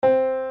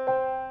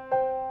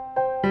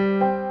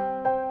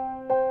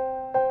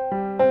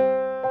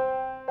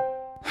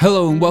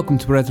Hello and welcome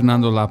to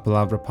Retornando la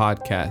Palabra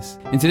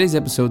podcast. In today's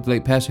episode, the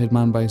late Pastor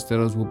Germán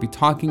Ballesteros will be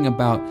talking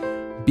about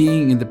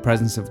being in the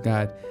presence of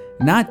God.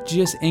 Not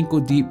just ankle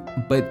deep,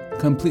 but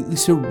completely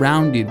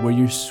surrounded, where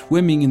you're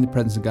swimming in the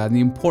presence of God and the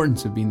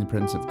importance of being in the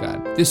presence of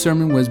God. This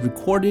sermon was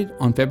recorded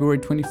on February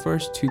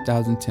 21st,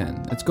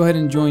 2010. Let's go ahead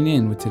and join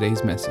in with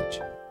today's message.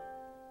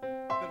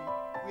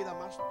 Cuida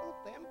más tu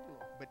templo.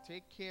 But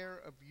take care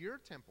of your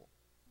temple.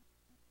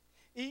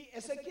 Y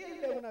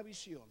Ezequiel ve una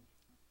visión.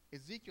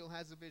 Ezekiel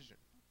has a vision.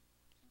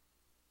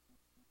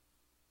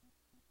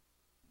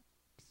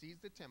 He sees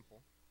the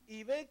temple,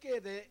 Y ve que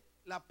de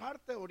la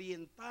parte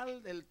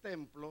oriental del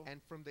templo,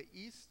 and from the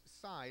east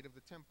side of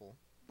the temple,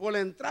 por la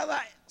entrada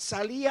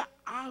salía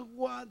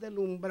agua del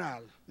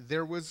umbral.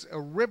 there was a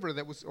river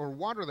or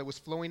water that was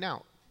flowing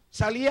out.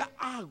 Salía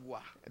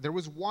agua. There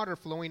was water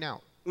flowing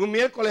out. Un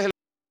miércoles el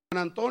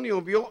Juan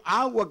Antonio vio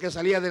agua que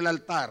salía del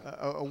altar.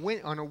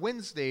 On a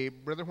Wednesday,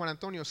 Brother Juan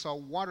Antonio saw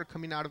water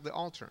coming out of the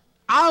altar.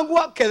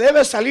 Agua que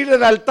debe salir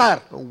del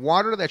altar,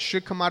 Water that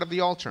should come out of the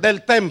altar, del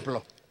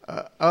templo.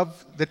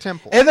 of the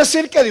temple. Es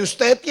decir, que de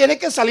usted tiene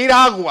que salir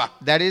agua.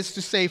 That is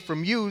to say,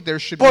 from you, there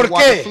should be ¿Por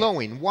water qué?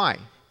 flowing. Why?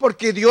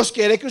 Porque Dios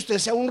quiere que usted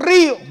sea un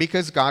río.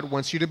 Because God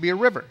wants you to be a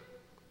river.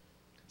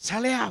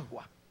 Sale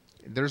agua.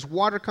 There's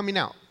water coming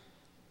out.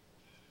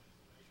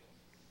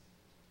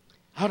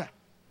 Ahora,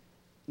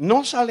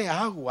 no sale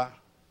agua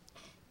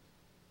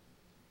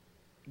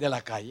de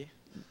la calle.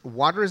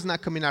 Water is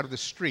not coming out of the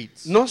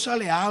streets. No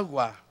sale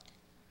agua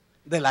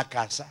de la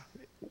casa.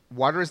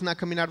 Water is not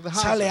coming out of the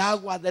houses. Sale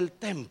agua del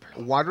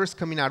templo. Water is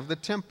coming out of the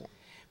temple.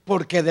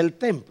 ¿Por qué del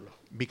templo?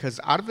 Because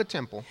out of the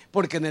temple,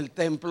 Porque en el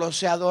templo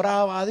se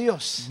adoraba a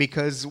Dios.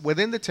 because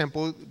within the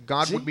temple,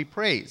 God ¿Sí? would be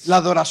praised. La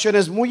adoración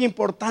es muy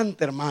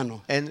importante,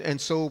 hermano, And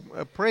so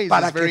praise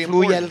para is very que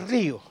fluya el important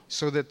río.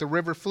 so that the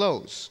river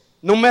flows.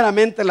 No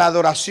meramente la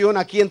adoración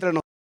aquí entre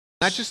nosotros,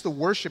 Not just the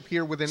worship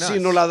here within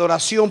sino us, la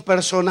adoración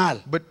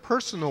personal. but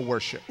personal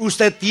worship.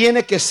 Usted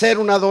tiene que ser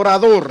un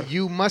adorador.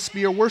 You must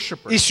be a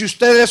worshiper. Y si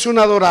usted es un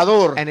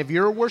adorador, And if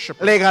you're a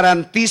worshiper, le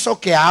garantizo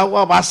que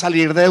agua va a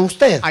salir de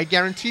usted. I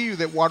guarantee you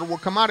that water will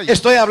come out of you.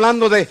 Estoy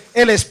hablando de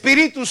el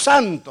Espíritu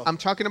Santo, I'm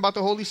talking about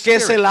the Holy que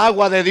es el Spirit.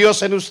 agua de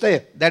Dios en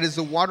usted. That is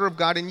the water of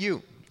God in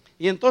you.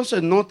 Y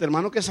entonces note,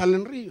 hermano, que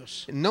salen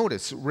ríos.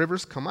 Notice,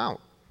 rivers come out.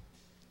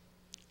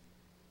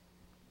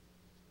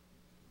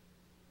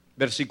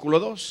 Versículo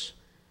 2.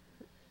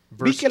 Vi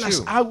Verse que las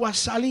 2. aguas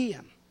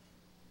salían.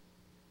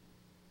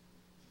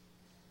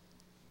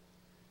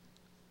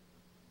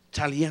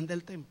 Salían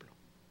del templo.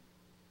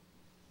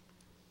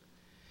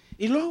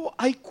 Y luego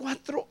hay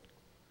 4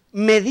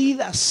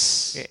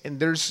 medidas And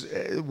there's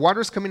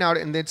water's coming out,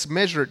 and it's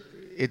measured.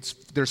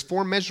 There's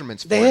 4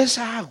 measurements for de it.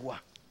 esa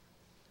agua.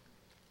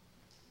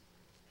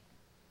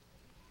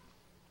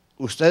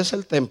 Usted es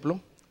el templo.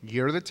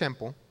 You're the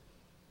temple.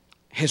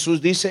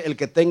 Jesús dice, el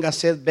que tenga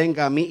sed,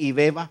 venga a mí y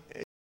beba.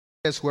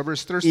 As whoever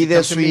is Y thirsty, de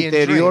come to su me and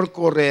interior drink.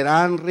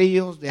 correrán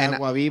ríos de And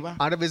agua viva.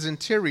 out of his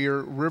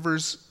interior,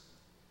 rivers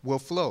will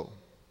flow.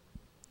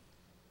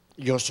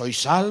 Yo soy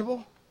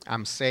salvo,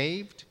 I'm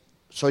saved.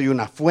 soy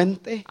una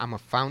fuente I'm a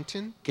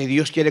fountain que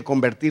Dios quiere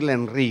convertirla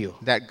en río.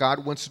 that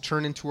God wants to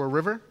turn into a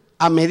river.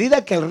 A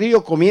medida que el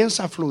río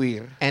comienza a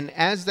fluir, And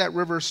as that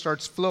river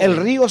starts el flowing,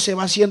 río se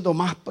va haciendo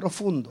más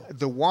profundo.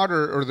 the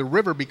water or the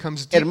river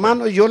becomes deeper.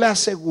 Hermano, yo le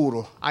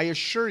aseguro I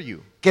assure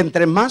you que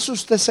entre más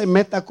usted se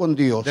meta con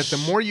Dios, that the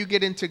more you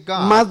get into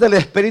God, más del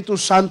Espíritu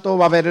Santo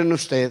va a haber en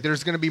usted.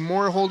 there's going to be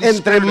more Holy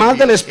Entre Spirit más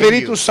del in you.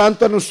 Espíritu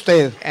Santo en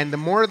usted, And the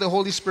more the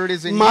Holy Spirit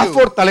is in más you,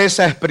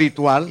 fortaleza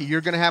espiritual, you're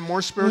going to have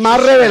more spiritual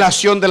más strength.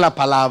 revelación de la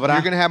palabra,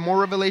 You're going to have more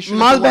revelation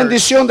más of the word.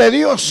 bendición de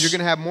Dios. You're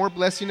going to have more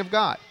blessing of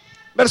God.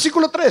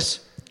 Versículo 3.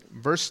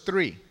 Verse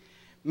 3.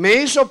 Me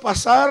hizo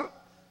pasar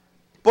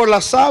por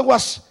las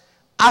aguas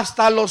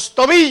hasta los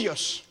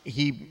tobillos.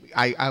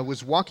 I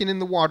was walking in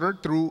the water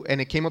through,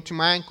 and it came up to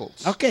my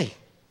ankles. Ok.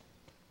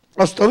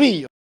 Los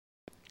tobillos.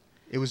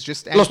 It was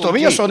just Los ankle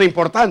tobillos deep. son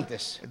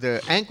importantes.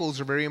 The ankles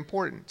are very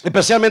important,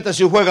 Especialmente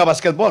si juega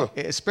basquetbol.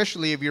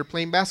 especially if you're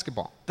playing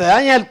basketball. Te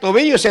daña el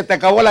tobillo y se te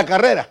acabó la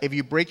carrera. If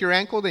you break your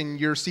ankle, then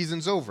your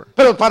season's over.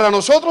 Pero para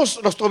nosotros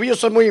los tobillos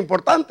son muy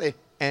importantes.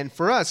 And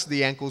for us,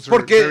 the ankles are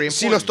very Porque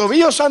si los important.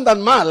 tobillos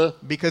andan mal,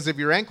 Because if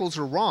your ankles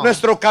are wrong,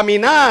 nuestro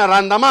caminar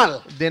anda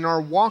mal. then our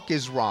walk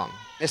is wrong.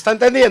 ¿Me está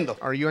entendiendo?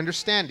 Are you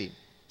understanding?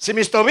 Si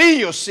mis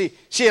tobillos,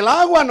 si el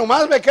agua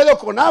nomás me quedo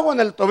con agua en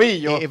el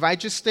tobillo, If I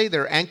just stay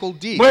there ankle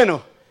deep,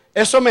 bueno,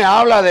 eso me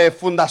habla de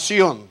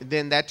fundación.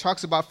 then that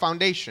talks about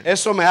foundation.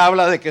 Eso me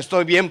habla de que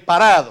estoy bien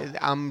parado.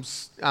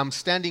 I'm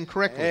standing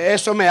correctly.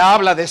 Eso me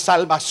habla de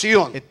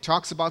salvación. It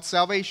talks about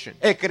salvation.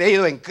 He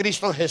creído en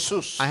Cristo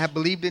Jesús. I have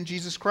believed in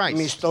Jesus Christ.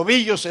 Mis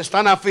tobillos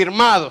están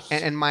afirmados.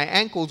 And my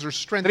ankles are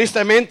strengthened.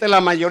 Tristemente, la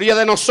mayoría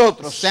de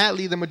nosotros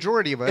Sadly, the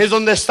majority of es us,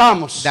 donde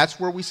estamos. that's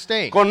where we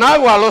stay. Con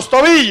agua a los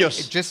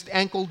tobillos. Just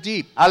ankle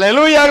deep.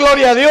 Aleluya,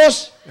 gloria a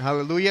Dios.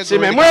 Hallelujah. Si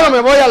glory me to muero, God.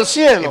 me voy al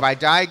cielo. If I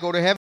die, go to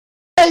heaven.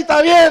 Ahí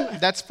está bien.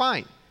 That's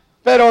fine.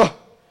 Pero,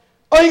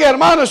 Oiga,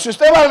 hermano, si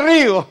usted va al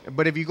río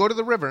But if you go to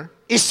the river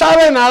y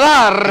sabe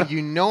nadar, and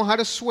you know how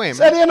to swim,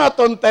 sería una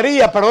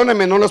tontería,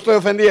 perdóneme, no lo estoy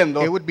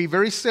ofendiendo, it would be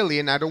very silly,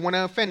 and I don't want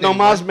to offend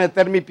nomás anyone,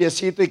 meter mi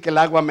piecito y que el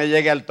agua me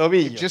llegue al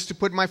tobillo. just to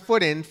put my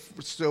foot in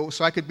so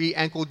I could be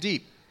ankle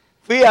deep.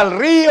 Fui al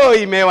río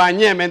y me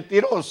bañé,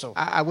 mentiroso.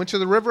 I went to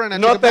the river and I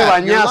No took a te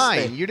bath. You're bañaste.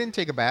 lying. You didn't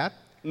take a bath.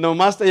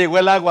 Nomás te llegó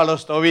el agua a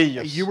los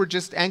tobillos. You were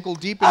just ankle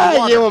deep in the Ay,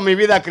 water. llevo mi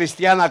vida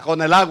cristiana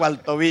con el agua al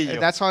tobillo.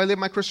 That's how I live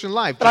my Christian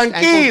life. Just ankle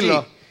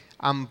Tranquilo. deep.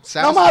 I'm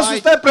Nomás satisfied.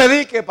 usted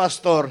predique,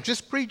 pastor.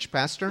 Just preach,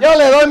 pastor. Yo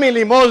le doy mi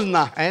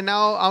limosna. And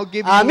I'll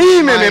give you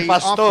Anímeme, my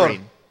pastor.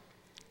 offering.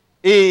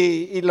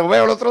 Y lo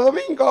veo el otro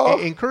domingo.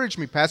 Encourage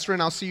me, pastor,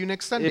 and I'll see you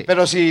next Sunday.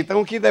 Pero si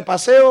tengo que ir de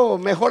paseo,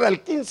 mejor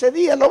al 15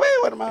 días lo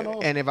veo, hermano.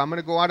 And if I'm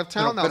going to go out of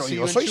town, Pero I'll see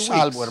yo you in soy 2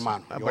 salvo, weeks.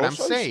 hermano. Yo But I'm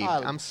soy saved.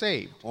 salvo. I'm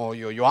saved. Oh,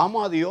 yo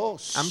amo a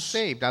Dios. I'm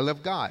saved. I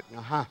love God.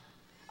 Ajá.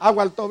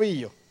 Agua al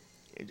tobillo.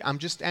 I'm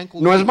just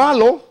ankle No es deep.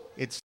 malo.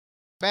 It's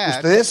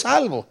bad. Usted es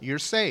salvo. You're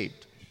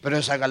saved. Pero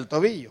es agua al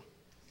tobillo.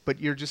 But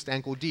you're just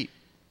ankle deep.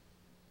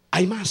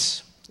 Hay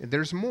más.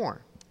 There's more.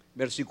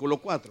 Versículo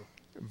 4.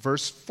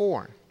 Verse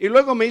 4. Y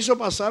luego me hizo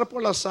pasar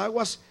por las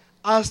aguas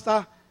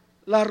hasta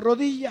las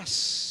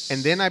rodillas.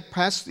 And then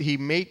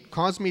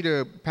caused me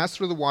to pass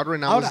through the water,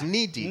 and I Ahora, was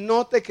knee deep.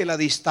 note que la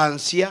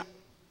distancia,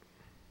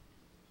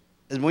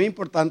 es muy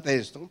importante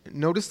esto,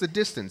 Notice the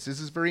distance. This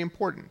is very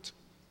important.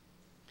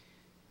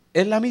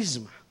 es la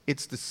misma.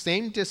 It's the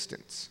same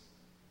distance.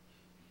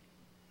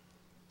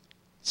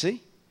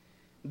 ¿Sí?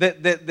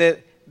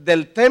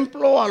 Del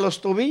templo a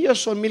los tobillos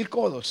son 1000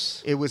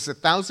 codos. It was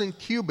 1,000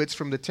 cubits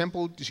from the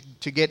temple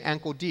to get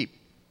ankle deep.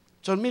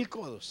 Son 1000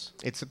 codos.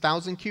 It's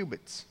 1,000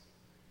 cubits.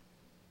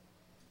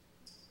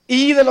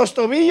 Y de los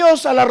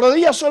tobillos a las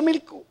rodillas son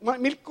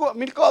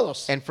 1000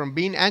 codos. And from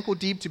being ankle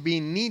deep to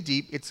being knee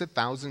deep, it's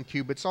 1,000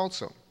 cubits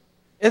also.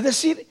 Es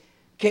decir,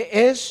 que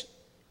es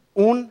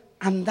un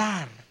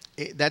andar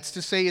That's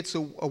to say it's a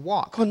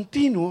walk.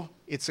 continuo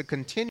It's a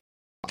continuous,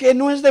 que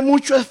no es de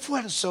mucho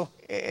esfuerzo,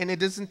 and it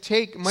doesn't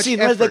take much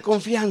sino es de effort,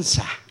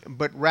 confianza.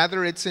 but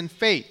rather it's in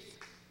faith.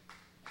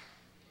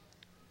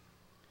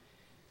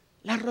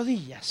 Las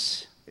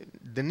rodillas.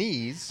 The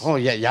knees, Oh,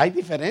 ya hay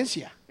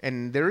diferencia.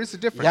 and there is a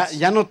difference.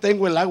 Ya no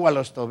tengo el agua a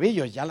los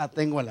tobillos, ya la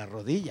tengo a la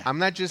rodilla. I'm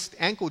not just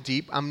ankle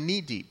deep, I'm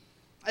knee deep.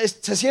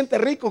 Se siente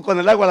rico con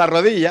el agua a la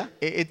rodilla.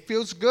 It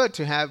feels good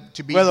to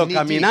be Puedo knee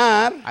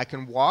caminar. deep. I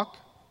can walk,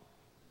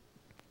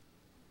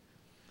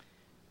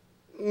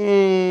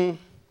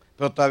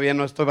 Pero todavía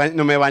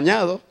no me he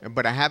bañado.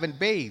 but I haven't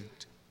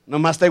bathed.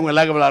 Nomás tengo el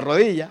agua a la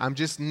rodilla. I'm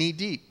just knee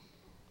deep,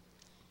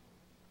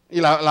 Y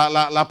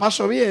la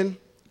paso bien.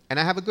 and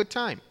I have a good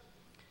time.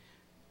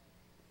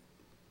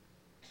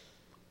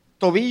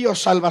 Tobillo,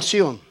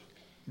 salvación.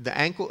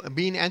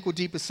 Being ankle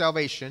deep is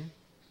salvation.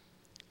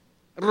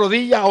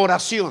 Rodilla,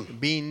 oración.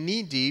 Being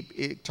knee deep,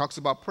 it talks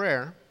about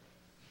prayer.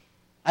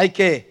 Hay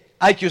que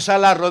usar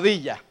la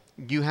rodilla.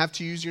 You have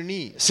to use your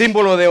knees.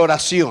 Símbolo de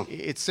oración.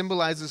 It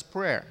symbolizes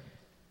prayer.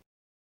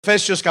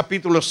 Efesios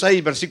capítulo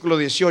 6, versículo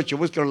 18.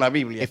 Búsquenlo en la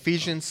Biblia.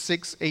 Ephesians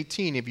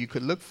 6:18, if you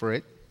could look for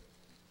it.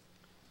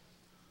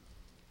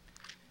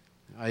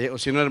 O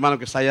si no, hermano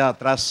que está allá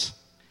atrás,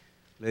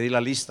 le di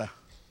la lista.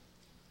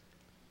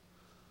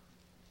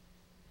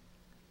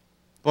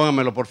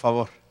 Póngamelo, por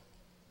favor.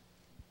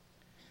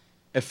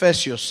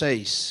 Efesios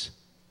 6.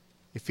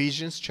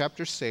 Ephesians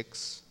chapter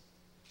 6.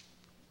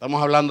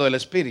 Estamos hablando del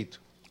Espíritu.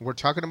 We're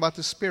talking about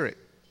the Spirit.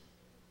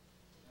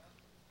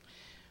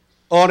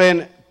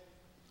 Oren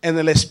en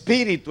el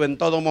Espíritu en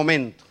todo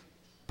momento.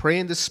 Pray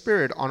in the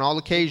Spirit on all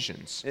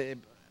occasions.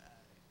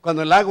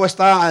 Cuando el agua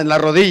está en la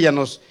rodilla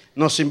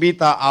nos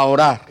invita a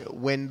orar.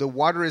 When the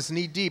water is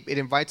knee deep, it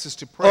invites us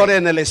to pray. Ore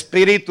en el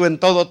Espíritu en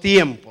todo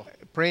tiempo.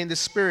 Pray in the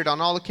Spirit on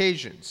all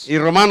occasions. Y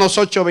Romanos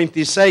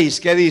 8:26,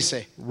 ¿qué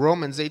dice?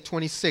 Romans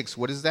 8:26,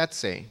 what does that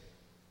say?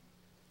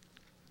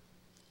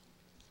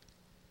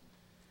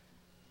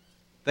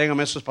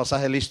 Téngame esos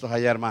pasajes listos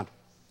allá, hermano.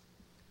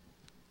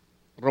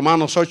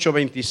 Romanos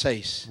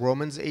 8:26.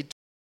 Romans 8.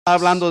 Está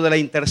hablando de la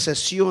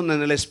intercesión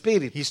en el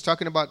Espíritu. He's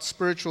talking about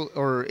spiritual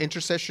or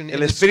intercession in El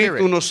the Espíritu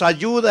Spirit. nos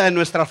ayuda en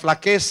nuestra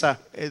flaqueza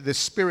The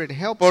Spirit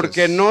helps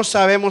porque us no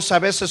sabemos a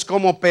veces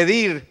cómo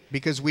pedir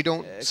because we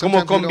don't como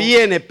sometimes we don't-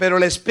 conviene, pero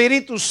el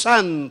Espíritu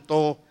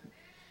Santo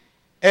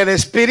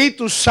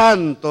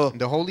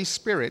the Holy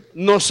Spirit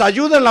nos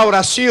ayuda en la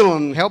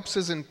oración, helps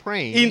us in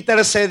praying,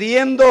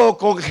 intercediendo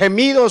con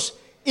gemidos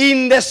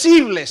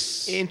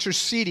indecibles.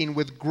 interceding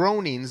with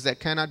groanings that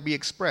cannot be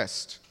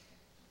expressed.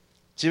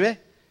 ¿Sí ve?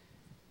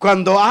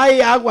 Cuando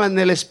hay agua en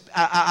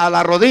a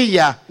la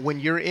rodilla, When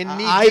you're in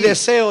knee hay deep,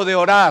 deseo de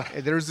orar.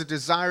 there's a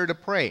desire to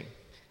pray.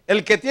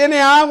 El que tiene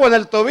agua en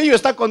el tobillo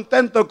está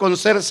contento con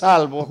ser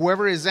salvo.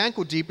 Whoever is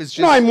ankle deep is just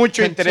No hay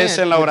mucho content interés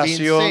en la with being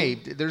oración.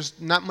 saved. There's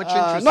not much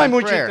interest No hay in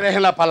mucho prayer. interés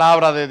en la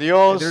palabra de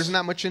Dios. There's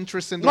not much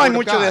interest in the No hay Word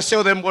of mucho God.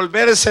 deseo de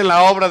envolverse en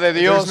la obra de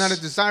Dios. There's not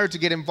a desire to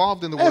get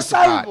involved in the Word Es of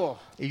God. salvo.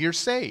 You're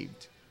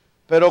saved.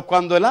 Pero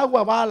cuando el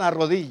agua va a la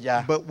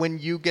rodilla, But when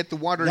you get the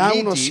water ya knee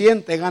uno deep,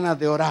 siente ganas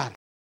de orar.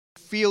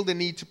 feel the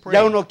need to pray.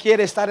 Ya uno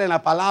quiere estar en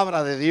la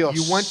palabra de Dios.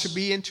 You want to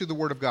be into the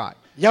Word of God.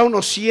 Ya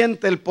uno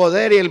siente el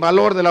poder y el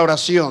valor de la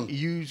oración.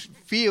 You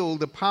feel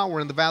the power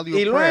and the value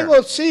Y of prayer.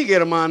 luego sigue,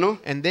 hermano,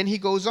 And then he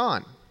goes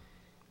on.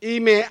 y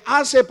me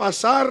hace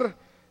pasar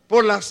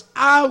por las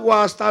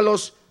aguas hasta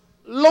los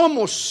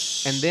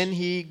lomos. And then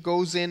he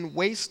goes in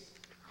waist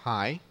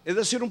high. Es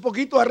decir, un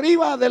poquito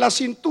arriba de la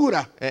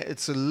cintura.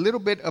 It's a little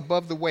bit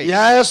above the waist.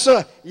 Ya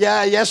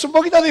es un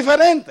poquito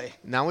diferente.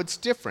 Now it's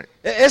different.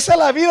 Esa es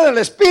la vida del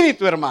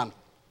Espíritu, hermano.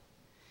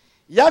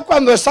 Ya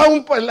cuando está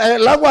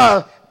el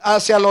agua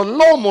hacia los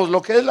lomos,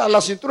 lo que es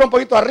la cintura un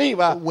poquito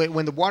arriba,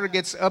 When the water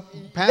gets up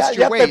past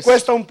ya your te waist,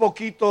 cuesta un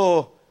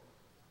poquito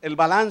el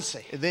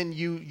balance. then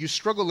you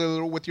struggle a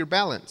little with your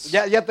balance.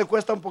 Ya te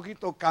cuesta un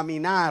poquito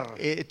caminar.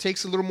 It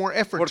takes a little more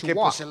effort Porque to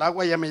walk pues el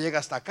agua ya me llega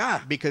hasta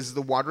acá. because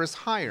the water is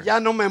higher. Ya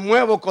no me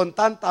muevo con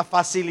tanta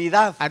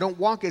facilidad. I don't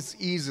walk as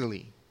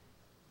easily.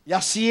 Ya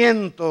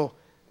siento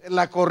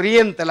la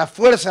corriente, la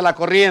fuerza de la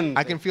corriente.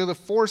 I can feel the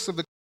force of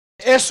the.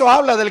 Eso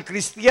habla del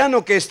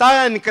cristiano que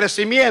está en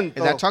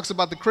crecimiento That talks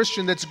about the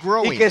Christian that's y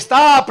growing que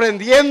está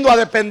aprendiendo a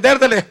depender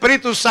del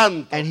Espíritu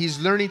Santo. and he's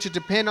learning to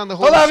depend on the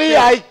Holy Todavía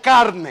Spirit. hay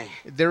carne,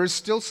 There is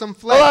still some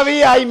flesh.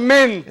 todavía hay There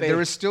mente,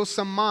 is still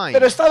some mind.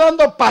 pero está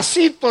dando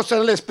pasitos en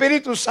el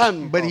Espíritu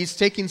Santo. But he's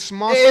taking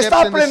small steps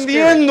Está in the Spirit.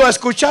 aprendiendo a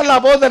escuchar la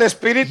voz del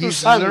Espíritu He's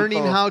Santo.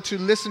 learning how to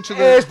listen to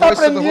the Está voice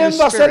of the Holy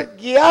aprendiendo a ser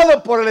Spirit.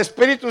 guiado por el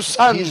Espíritu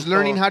Santo. He's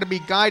learning how to be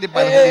guided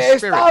by the Holy Está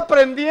Spirit.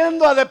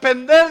 aprendiendo a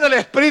depender del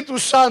Espíritu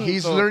Santo.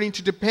 He's learning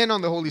to depend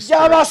on the Holy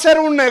Ya va a Spirit. ser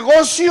un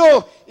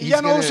negocio y He's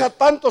ya no gonna- usa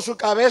tanto su He's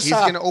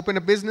cabeza, going to open a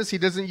business. He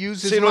doesn't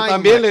use his sino mind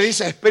también le much.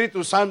 dice,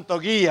 Espíritu Santo,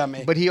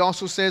 guíame. But he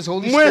also says,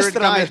 Holy Spirit,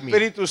 Muéstrame, guide me.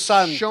 Espíritu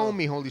Santo. Show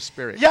me, Holy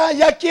Spirit.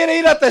 Ya quiere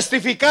ir a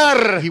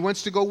testificar, He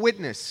wants to go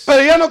witness.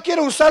 pero ya no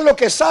quiere usar lo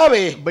que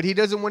sabe, But he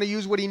doesn't want to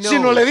use what he knows.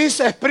 sino le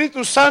dice,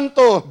 Espíritu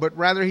Santo, But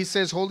rather he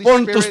says, Holy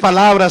pon tus Spirit,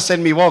 palabras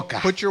en mi boca.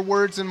 put your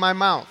words in my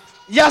mouth.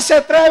 Ya se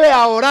atreve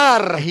a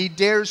orar, He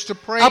dares to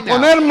pray a now.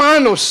 poner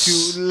manos,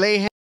 To lay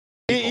hands.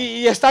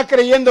 y está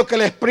creyendo que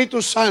el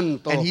Espíritu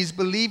Santo And he's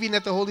believing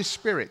that the Holy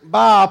Spirit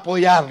va a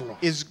apoyarlo,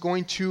 is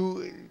going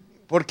to,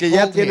 porque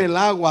ya hold tiene him. el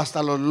agua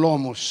hasta los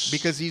lomos.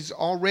 because he's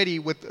already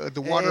with the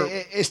water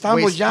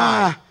Estamos waist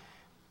high. ya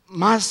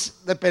más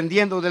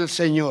dependiendo del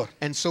Señor.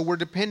 And so we're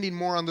depending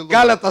more on the Lord.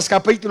 Gálatas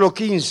capítulo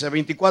 15,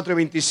 24 y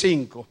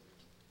 25.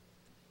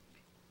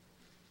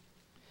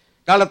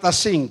 Gálatas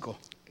 5.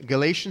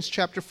 Galatians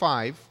chapter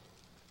 5,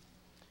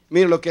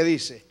 Mire lo que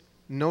dice.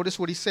 notice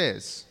what he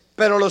says.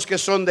 Pero los que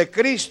son de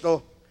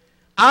Cristo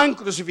han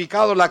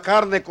crucificado la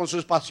carne con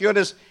sus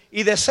pasiones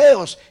y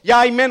deseos. Ya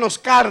hay menos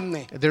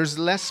carne. There's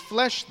less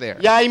flesh there.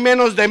 Ya hay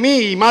menos de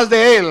mí y más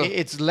de Él.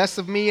 It's less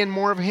of me and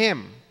more of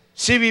him.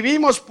 Si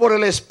vivimos por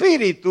el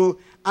Espíritu,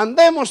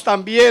 andemos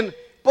también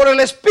por el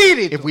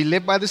Espíritu. If we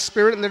live by the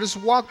Spirit, let us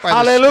walk by the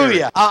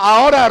Aleluya. Spirit.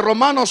 Ahora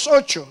Romanos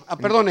 8.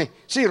 Perdone.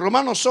 Sí,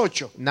 Romanos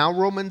 8. Now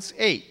Romans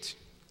 8,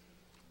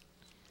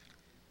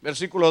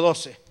 Versículo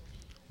 12.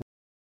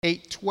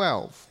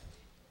 8:12.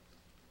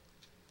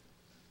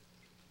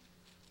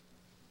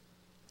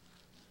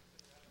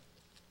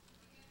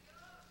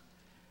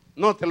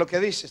 Note lo que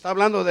dice. Está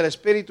hablando del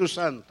Espíritu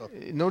Santo.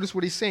 Notice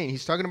what he's saying.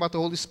 He's talking about the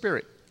Holy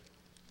Spirit.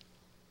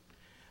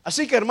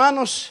 Así que,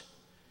 hermanos,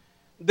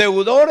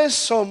 deudores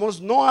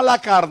somos no a la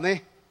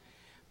carne,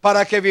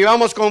 para que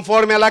vivamos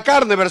conforme a la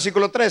carne.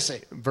 Versículo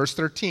 13. Verse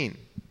 13.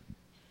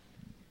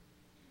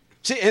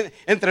 Sí,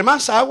 entre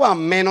más agua,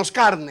 menos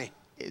carne.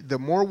 The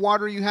more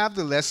water you have,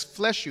 the less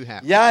flesh you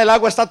have. Ya el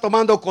agua está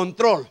tomando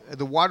control,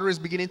 The water is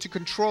beginning to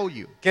control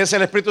you. que es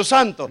el Espíritu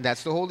Santo.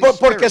 That's the Holy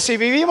Porque Spirit. si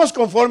vivimos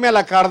conforme a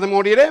la carne,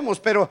 moriremos.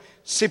 Pero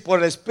si por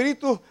el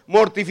Espíritu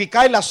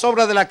mortificáis las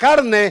obras de la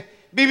carne,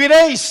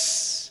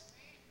 viviréis.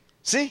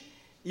 ¿Sí?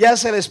 Ya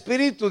es el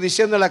Espíritu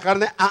diciendo a la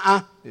carne,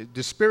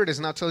 The Spirit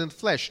is not telling the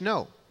flesh,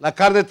 no. La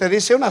carne te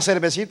dice una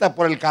cervecita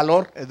por el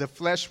calor. The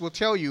flesh will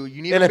tell you,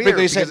 you need El a beer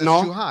Espíritu dice, because no.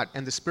 it's too hot.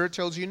 And the Spirit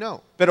tells you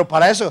no. Pero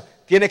para eso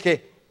tiene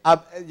que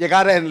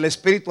llegar en el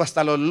Espíritu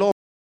hasta los lomos,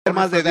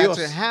 más For de that Dios.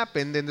 to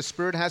happen, then the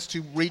Spirit has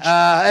to reach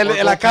Ah, or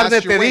go la carne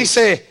past your te waist.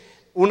 dice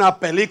una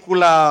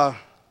película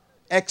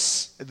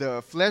X.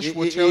 The flesh Y-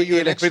 will y- tell y you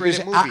el an Espíritu X-rated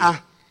dice, movie.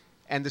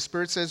 And the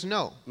Spirit says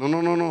no, No.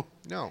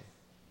 no.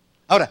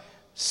 Ahora,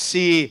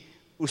 si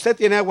usted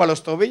tiene agua a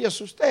los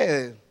tobillos,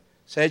 usted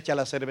se echa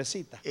la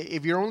cervecita.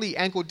 If you're only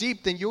ankle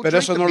deep, then you'll Pero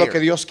drink eso the no es lo beer. que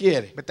Dios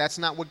quiere. But that's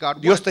not what God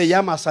Dios wants. te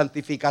llama a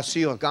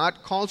santificación.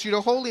 God calls you to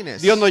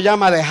holiness. Dios nos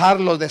llama a dejar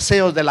los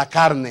deseos de la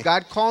carne.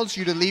 God calls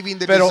you to leaving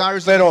the Pero,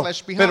 desires of the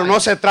flesh behind. pero no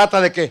se trata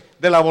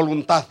de la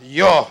voluntad.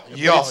 Yo.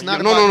 it's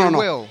not No, about no, your no.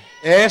 will.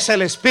 Es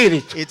el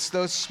Espíritu. It's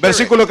the Spirit.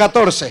 Versículo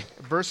 14.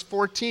 Verse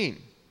 14.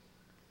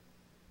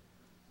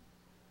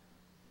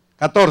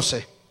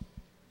 14.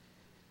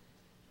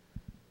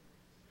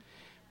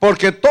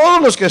 Porque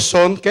todos los que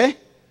son, ¿qué?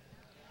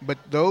 But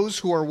those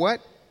who are what?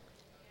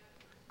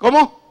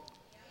 ¿Cómo?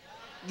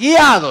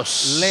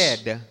 Guiados.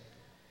 Led.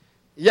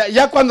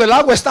 Ya cuando el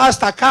agua está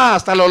hasta acá,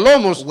 hasta los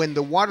lomos, When the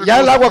water ya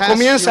el goes agua past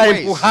comienza a your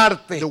waist,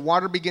 empujarte. the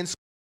water begins.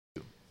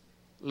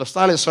 Los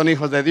tales son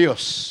hijos de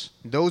Dios.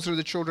 Those are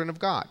the children of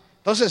God.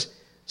 Entonces,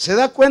 ¿se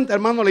da cuenta,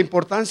 hermano, la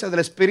importancia del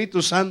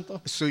Espíritu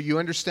Santo? So you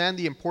understand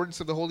the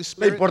importance of the Holy La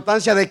Spirit,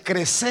 importancia de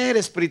crecer the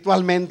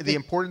espiritualmente.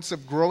 importance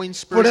of growing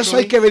Por eso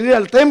hay spiritually. que venir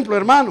al templo,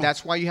 hermano.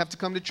 That's why you have to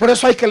come to Por church.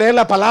 eso hay que leer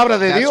la palabra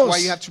de That's Dios.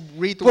 why you have to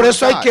read the Por Word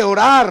eso of hay que God.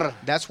 orar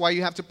That's why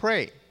you have to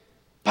pray,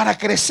 para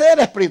crecer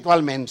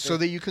espiritualmente. so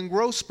that you can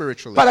grow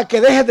spiritually. Para que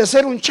dejes de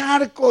ser un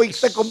charco y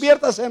te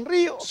conviertas en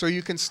río. So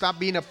you can stop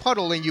being a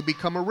puddle and you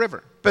become a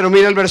river. Pero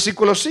mira el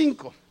versículo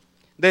 5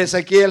 de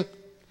Ezequiel.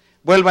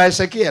 Vuelva a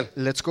Ezequiel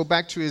Let's go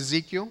back to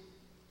Ezekiel.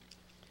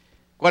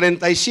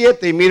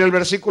 47 y mira el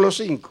versículo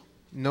 5.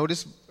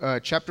 Notice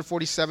chapter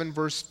 47,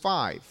 verse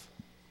 5.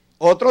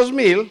 Otros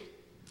 1000,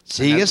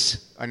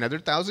 sigues, Another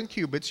 1,000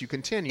 cubits, you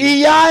continue.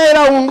 y ya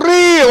era un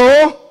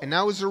río And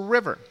now is a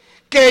river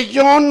que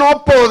yo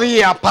no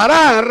podía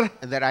parar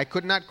that I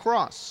could not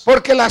cross,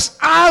 porque las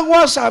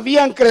aguas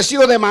habían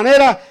crecido de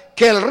manera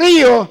que el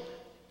río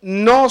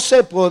no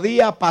se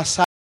podía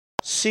pasar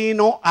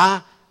sino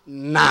a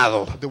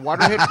nado. the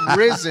water had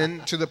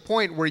risen to the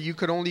point where you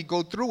could only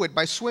go through it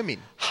by swimming.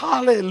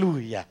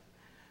 Aleluya.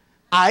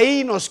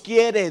 Ahí nos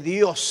quiere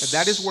Dios.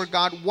 That is where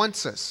God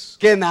wants us,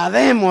 Que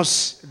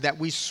nademos that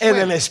we en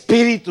el swim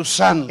Espíritu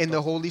Santo. in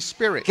the Holy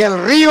Spirit, Que el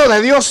río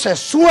de Dios se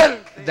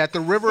suelte that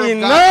the river y of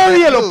God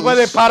nadie let lo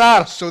puede loose,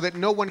 parar. so that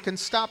no one can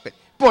stop it.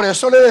 Por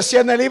eso le decía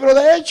en el libro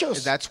de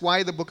Hechos. That's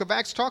why the book of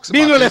Acts talks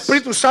Vino about el this.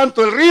 Espíritu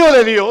Santo, el río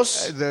de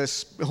Dios,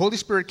 The Holy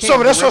Spirit came,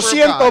 sobre the esos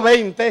river of God,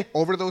 120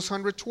 over those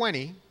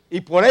 120, y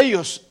por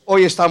ellos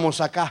hoy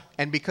estamos acá.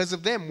 and because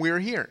of them we're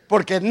here.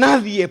 Porque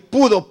nadie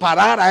pudo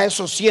parar a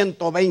esos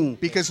 120.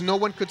 Because no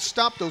one could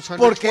stop those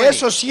Porque 120.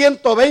 esos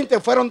 120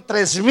 fueron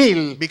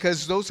 3000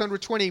 Because those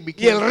 120 y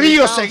became el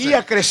río 3,000.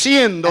 seguía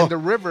creciendo. And the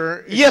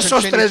river Y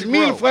esos continued to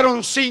 3000 grow. fueron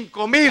And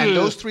 5000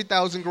 those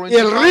 3,000 growing y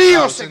el to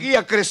río 5,000. seguía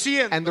And the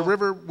creciendo.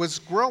 river was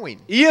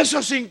growing. Y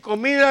esos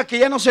 5000 era que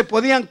ya no se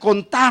podían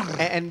contar.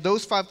 And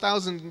those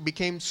 5,000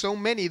 became so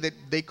many that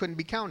they couldn't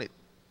be counted.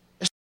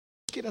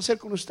 ¿Qué quiere hacer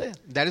con usted?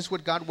 That is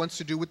what God wants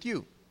to do with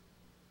you.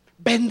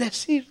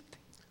 Bendecirte,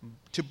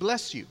 To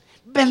bless you.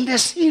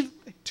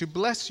 bendecirte, To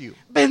bless you.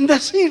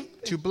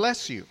 bendecirte. To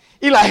bless you.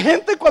 Y la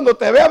gente cuando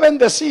te vea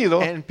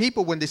bendecido And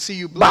people, when they see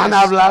you van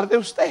a blessed, hablar de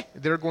usted.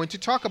 they're going to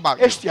talk about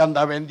you. Este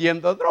anda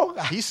vendiendo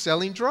droga. He's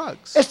selling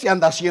drugs. Este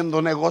anda haciendo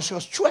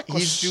negocios He's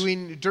chuecos.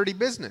 doing dirty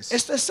business.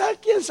 Este sabe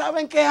quién sabe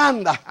en qué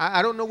anda.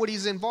 I don't know what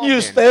he's involved Y in.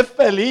 usted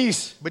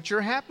feliz. But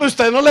you're happy.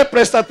 Usted no le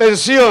presta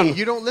atención.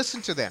 You don't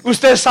listen to them.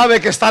 Usted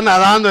sabe que está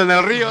nadando en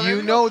el río.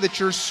 You know that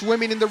you're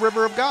swimming in the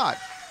river of God.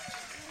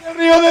 En el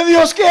río de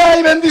Dios que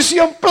hay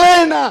bendición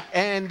plena.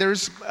 And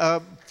there's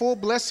full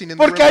blessing in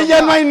the Porque river of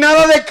allá no hay God.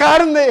 nada de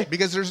carne.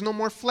 Because there's no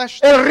more flesh.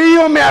 El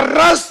río me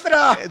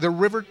arrastra. The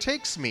river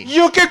takes me.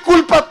 ¿Yo qué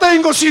culpa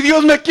tengo si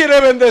Dios me quiere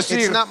It's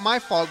bendecir? not my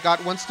fault.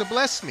 God wants to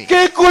bless me.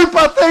 ¿Qué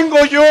culpa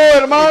tengo yo, It's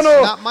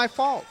hermano? not my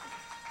fault.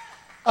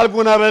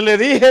 Alguna vez le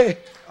dije,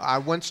 I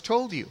once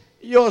told you.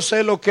 yo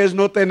sé lo que es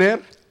no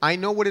tener I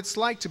know what it's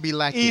like to be y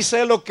lacking.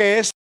 sé lo que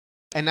es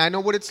And I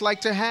know what it's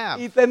like to have.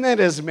 y tener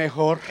es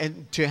mejor.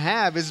 And to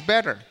have is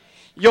better.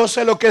 Yo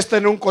sé lo que es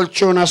tener un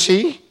colchón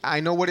así I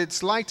know what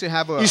it's like to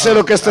have Y sé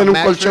lo que es tener un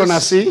colchón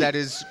mattress así. that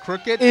is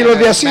crooked. Y and los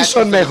de a así mattress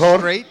son that is mejor.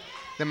 straight.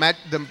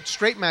 The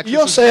straight mattress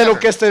Yo is sé lo better.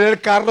 que es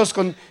tener carros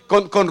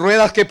con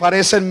ruedas que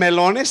parecen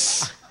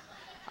melones.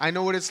 I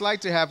know what it's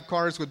like to have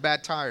cars with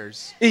bad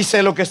tires. Y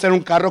sé lo que es tener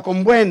un carro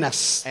con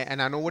buenas.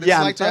 And I know what it's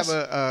like to have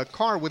Llantas. a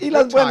car with Y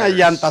las good buenas tires.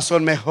 llantas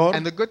son mejor.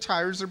 And the good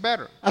tires are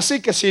better.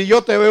 Así que si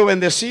yo te veo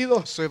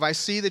bendecido, So if I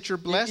see that you're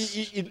blessed,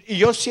 y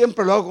yo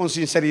siempre lo hago con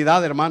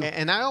sinceridad, hermano.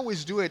 and I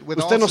always do it with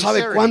Usted no all sabe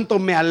sincerity. cuánto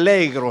me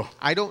alegro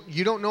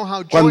You don't know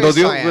how cuando joyous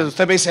Dios, I am.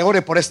 usted me dice,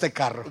 ore por este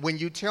carro. When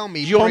you tell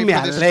me, Yo pray me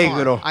for this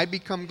alegro. car, I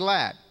become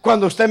glad.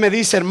 Cuando usted me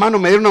dice, hermano,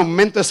 me dio un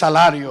aumento de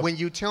salario. When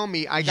you tell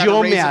me I got Yo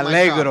a raise me in my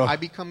alegro. job, I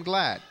become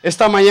glad.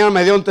 Esta mañana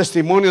me dio un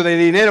testimonio de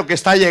dinero que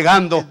está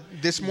llegando.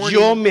 This morning,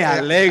 Yo me I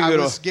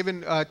alegro. was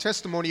given a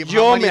testimony of how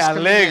Yo money me is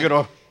coming in.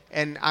 alegro.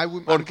 And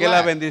I'm Porque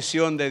la glad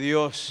bendición de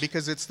Dios.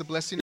 because it's the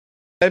blessing.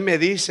 Usted me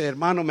dice,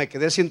 hermano, me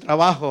quedé sin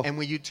trabajo. And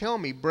when you tell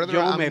me, brother,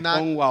 Yo me I'm not,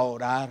 pongo a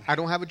orar. I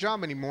don't have a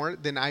job anymore,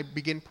 then I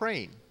begin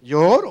praying. Yo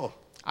oro.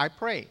 I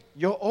pray.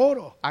 Yo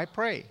oro. I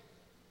pray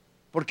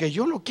Porque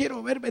yo lo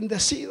quiero ver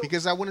bendecido.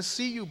 because I want to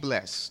see you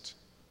blessed.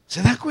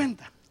 ¿Se da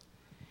cuenta?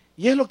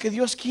 Y es lo que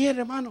Dios quiere,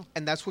 hermano.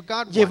 And that's what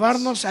God wants.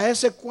 Llevarnos a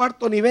ese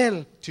cuarto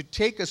nivel. To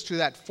take us to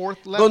that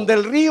fourth level Donde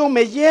el río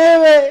me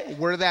lleve.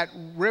 where that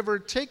river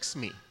takes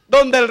me.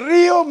 Donde el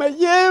río me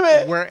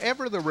lleve.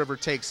 Wherever the river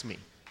takes me.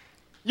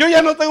 Yo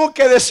ya no tengo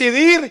que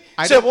decidir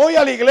I si don't- voy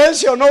a la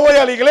iglesia o no voy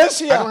a la I don't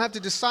iglesia. have to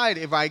decide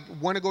if I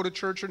want to go to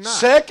church or not.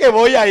 Sé que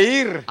voy a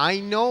ir. I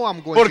know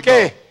I'm going ¿Por to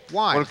qué? go.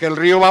 Why? Porque el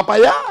río va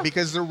para allá.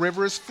 Because the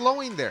river is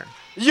flowing there.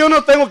 Yo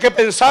no tengo que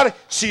pensar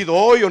si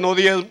doy o no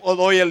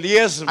doy el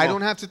diezmo. I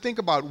don't have to think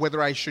about whether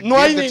I should No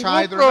hay give the ningún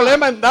tithe or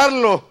problema not. en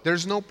darlo.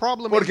 There's no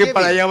problem Porque in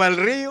para giving allá va el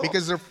río.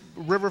 because the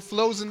river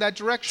flows in that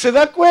direction. ¿Se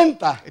da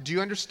cuenta? Do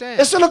you understand?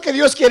 Eso es lo que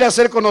Dios quiere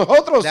hacer con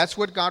nosotros. That's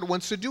what God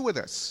wants to do with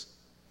us.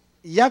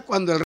 Ya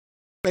cuando el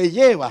te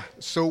lleva,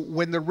 So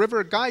when the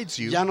river guides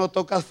you, ya no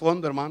tocas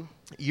fondo, hermano.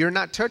 you're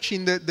not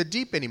touching the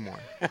deep anymore.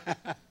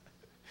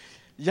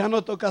 Ya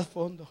no tocas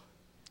fondo.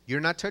 You're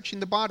not touching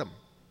the bottom.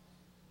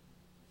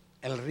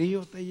 El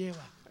río te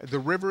lleva. The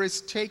river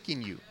is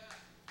taking you.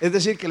 Es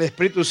decir, que el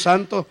Espíritu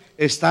Santo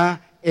está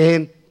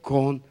en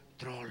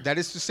control. That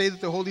is to say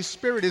that the Holy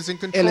Spirit is in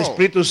El control.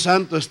 Espíritu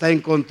Santo está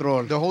en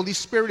control. The Holy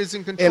Spirit is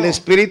in El control.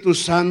 Espíritu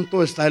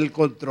Santo está en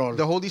control.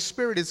 The Holy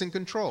Spirit is in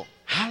control.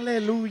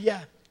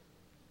 Aleluya.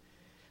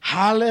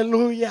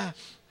 Aleluya.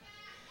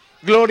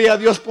 Gloria a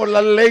Dios por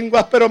las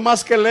lenguas, pero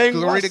más que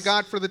lenguas. Glory to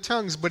God for the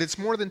tongues, but it's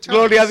more than tongues.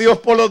 Gloria a Dios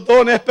por los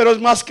dones, pero es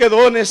más que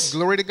dones.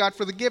 Glory to God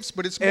for the gifts,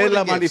 but it's more Es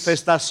la than gifts.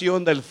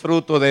 manifestación del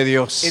fruto de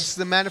Dios. It's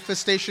the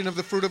manifestation of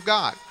the fruit of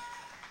God.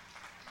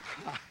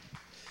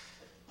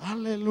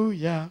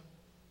 Aleluya.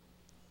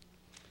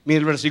 Mira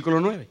el versículo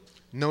 9.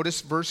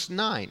 Notice verse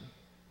 9.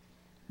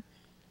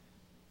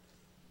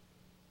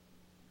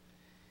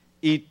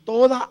 Y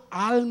toda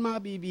alma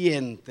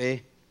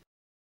viviente,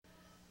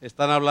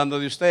 están hablando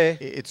de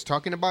usted, It's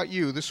talking about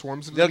you, the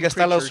swarms of del living que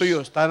está a los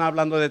creatures. suyos, están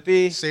hablando de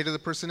ti. Say to the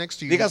person next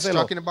to you, it's Dígaselo.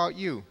 talking about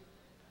you.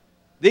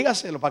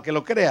 Dígaselo para que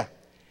lo crea.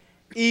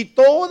 Y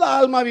toda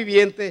alma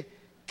viviente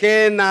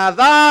que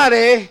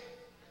nadare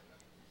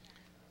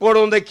por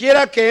donde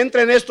quiera que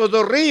entren estos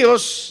dos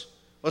ríos,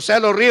 o sea,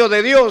 los ríos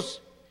de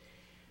Dios,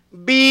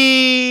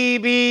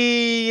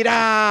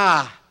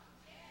 vivirá.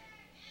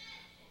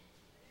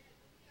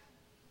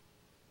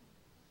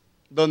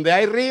 Donde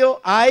hay río,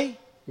 hay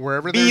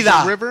Wherever there's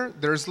vida. a river,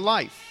 there's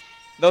life.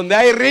 Donde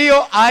hay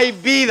río, hay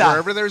vida.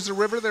 Wherever there's a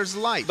river, there's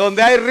life. Donde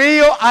hay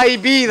río, hay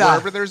vida.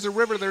 Wherever there's a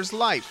river, there's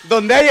life.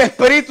 Donde hay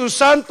Espíritu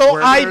Santo,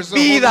 Wherever hay there's a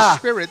Holy vida.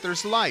 Spirit,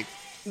 there's life.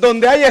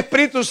 Donde hay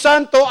Espíritu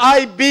Santo,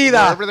 hay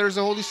vida. Wherever there's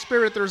a Holy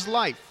Spirit, there's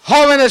life.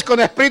 Jóvenes con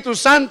Espíritu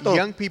Santo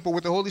Young people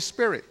with the Holy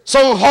Spirit.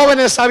 son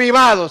jóvenes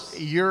avivados.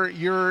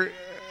 You're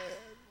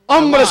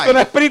Hombres alive. con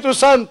Espíritu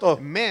Santo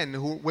Men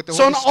who with the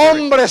son Holy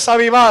Spirit. hombres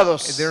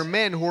avivados. They're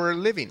men who are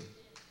living.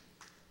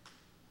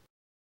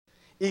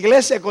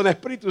 Iglesia con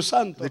Espíritu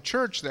Santo The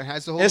church that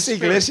has the Holy es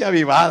Spirit iglesia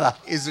avivada.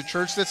 is a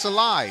church that's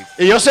alive.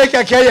 Y yo sé que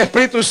aquí hay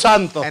Espíritu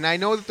Santo. And I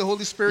know that the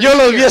Holy Spirit Yo is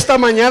los vi here. esta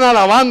mañana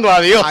alabando a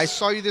Dios I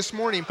saw you this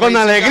morning con praising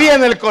alegría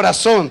en God. el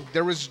corazón.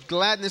 There was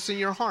gladness in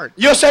your heart.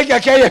 Yo sé que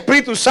aquí hay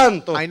Espíritu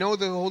Santo. I know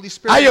the Holy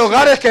Spirit Hay is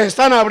hogares que se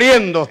están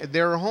abriendo, here.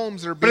 There are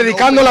homes that are being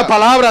predicando opened la up,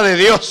 palabra de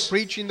Dios.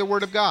 preaching the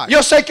word of God. Yo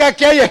sé que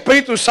aquí hay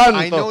Espíritu I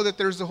know Santo. that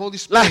there's the Holy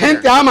La Spirit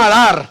gente here. ama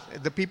dar.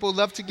 The people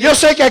love to Yo give.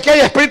 sé que aquí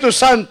hay Espíritu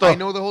Santo. I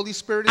know the Holy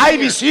Spirit is Hay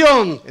here.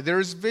 visión. There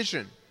is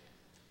vision.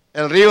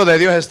 El río de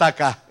Dios está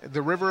acá.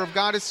 The river of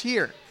God is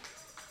here.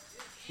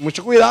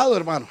 Mucho cuidado,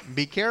 hermano.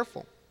 Be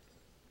careful.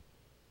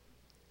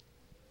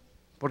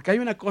 Porque hay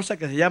una cosa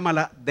que se llama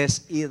la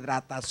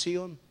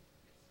deshidratación.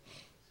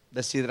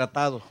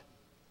 Deshidratado.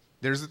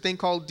 There's a thing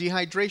called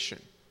dehydration.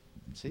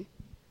 ¿Sí?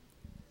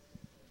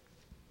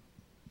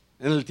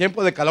 En el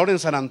tiempo de calor en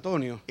San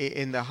Antonio,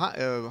 In the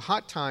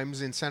hot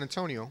times in San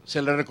Antonio,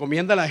 se le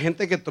recomienda a la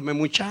gente que tome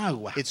mucha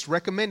agua. it's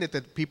recommended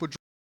that people drink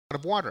a lot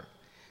of water.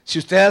 Si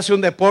usted hace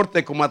un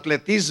deporte como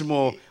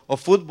atletismo o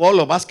fútbol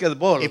o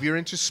básquetbol, If you're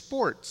into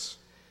sports,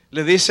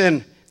 le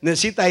dicen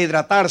necesita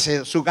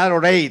hidratarse, su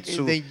Gatorade,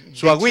 su they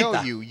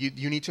agüita. tell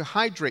you need to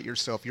hydrate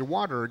yourself, your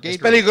water or Es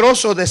Gatorade.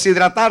 peligroso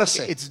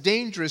deshidratarse. It's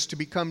dangerous to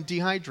become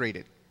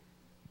dehydrated.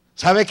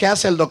 ¿Sabe qué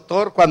hace el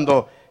doctor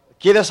cuando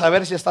quiere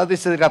saber si estás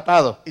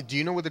deshidratado? Do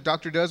you know what the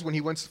doctor does when he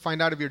wants to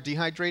find out if you're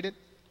dehydrated?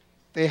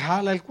 Te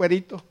jala el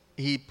cuerito.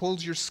 He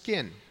pulls your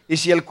skin. Y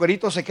si el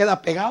cuerito se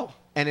queda pegado,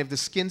 And if the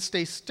skin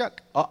stays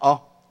stuck,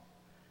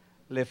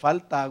 le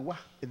falta agua.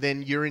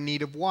 then you're in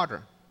need of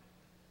water.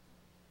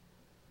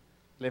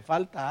 Le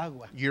falta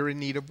agua. You're in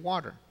need of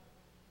water.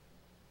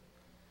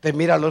 Te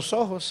mira los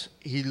ojos.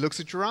 He looks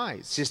at your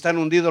eyes. Si están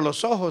hundidos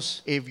los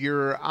ojos, If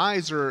your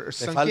eyes are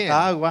sunk falta in,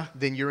 agua.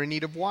 then you're in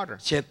need of water.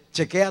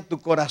 chequea tu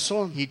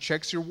corazón. He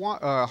checks your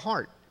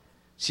heart.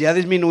 Si ha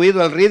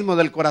disminuido el ritmo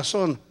del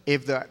corazón,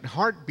 If the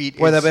heartbeat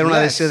puede is haber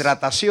una less,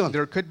 deshidratación.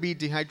 there could be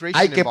dehydration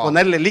Hay que involved.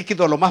 ponerle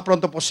líquido lo más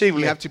pronto You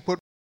posible. have to put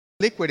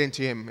liquid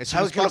into him as soon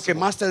 ¿Sabes as qué es lo que possible.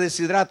 más te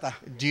deshidrata?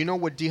 Do you know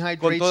what Con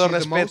dehydrates todo you the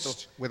respeto,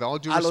 most? With all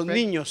due a los respect,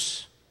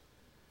 niños,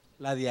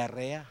 la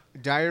diarrea.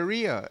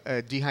 diarrhea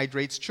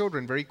dehydrates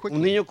children very Un quickly.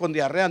 niño con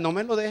diarrea, no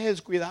me lo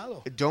dejes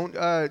cuidado. Don't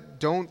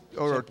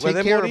or Se puede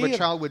take care of a morir.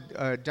 child with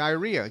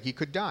diarrhea. He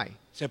could die.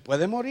 Se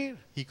puede morir.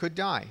 He could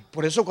die.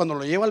 Por eso cuando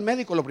lo lleva al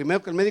médico, lo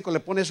primero que el médico le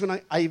pone es una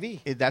IV.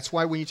 That's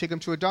why when you take him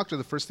to a doctor,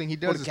 the first thing he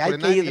does is Porque hay put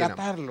an que IV in him.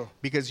 hidratarlo.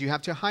 Because you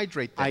have to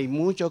hydrate them. Hay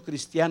mucho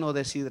cristiano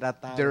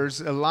deshidratado.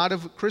 There's a lot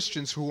of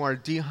Christians who are Le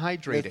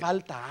dehydrated.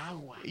 falta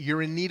agua.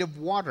 You're in need of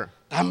water.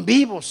 Están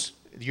vivos,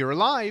 You're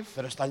alive,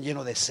 pero están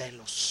llenos de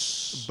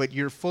celos. but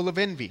you're full of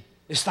envy.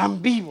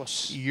 Están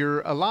vivos,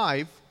 You're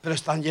alive, pero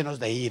están llenos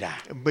de ira.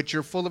 but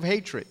you're full of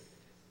hatred.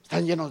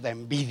 Están llenos de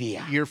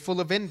envidia. You're full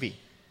of envy.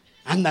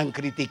 Andan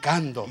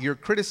criticando. You're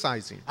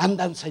criticizing.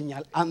 Andan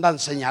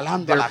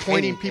señalando a They're la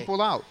pointing gente. people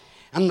out.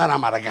 Andan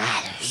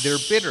amargados. They're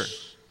bitter.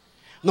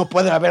 No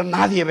puede haber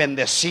nadie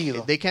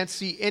bendecido. They can't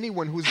see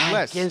anyone who's Ay,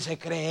 blessed. ¿quién se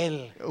cree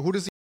él? Who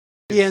does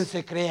 ¿Quién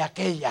se cree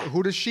aquella?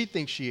 Who does she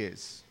think she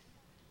is?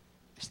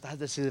 Estás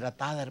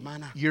deshidratada,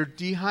 hermana. You're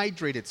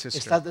dehydrated, sister.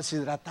 Estás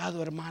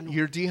deshidratado, hermano.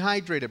 You're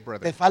dehydrated, Te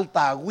brother.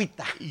 falta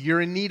agüita.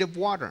 You're in need of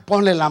water.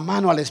 Ponle la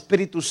mano al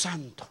Espíritu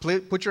Santo.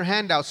 Put your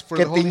hand out for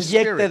Que the te Holy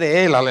inyecte Spirit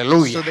de Él, so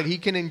aleluya. that He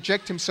can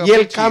inject Himself Y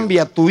Él into you.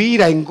 cambia tu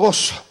ira en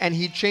gozo. And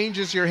He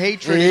changes your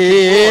hatred Y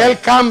into Él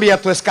joy.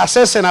 cambia tu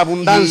escasez en He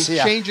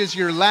abundancia. changes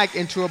your lack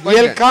into Y Él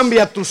abundance.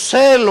 cambia tu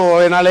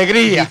celo en He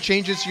alegría.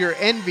 changes your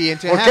envy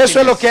into Porque eso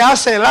es lo happiness. que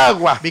hace el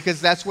agua.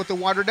 Because that's what the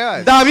water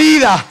does. Da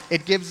vida.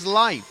 It gives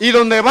life. Y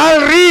donde va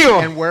el río,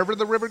 And wherever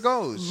the river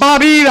goes, va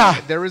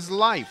vida. there is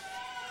life.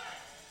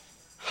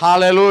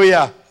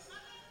 Aleluya.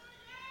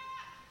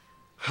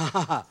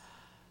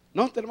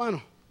 No,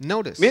 hermano.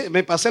 Notice,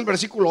 Me pasé el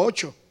versículo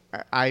 8.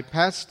 I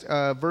passed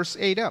verse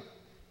 8 up.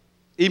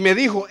 Y me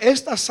dijo,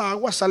 estas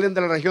aguas salen de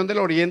la región del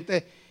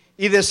oriente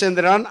y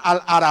descenderán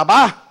al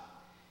Arabá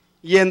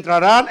y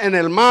entrarán en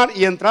el mar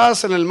y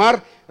entradas en el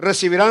mar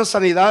recibirán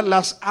sanidad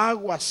las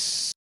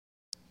aguas.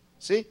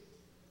 ¿Sí?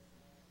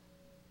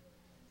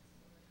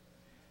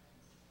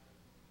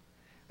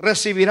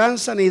 Recibirán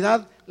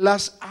sanidad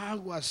las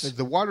aguas.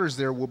 The waters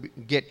there will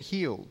get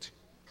healed.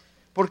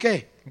 ¿Por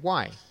qué?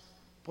 Why?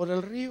 Por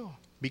el río.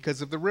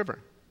 Because of the river.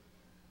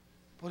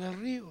 Por el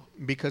río.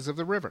 Because of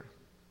the river.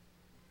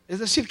 Es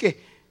decir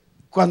que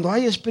cuando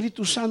hay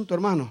Espíritu Santo,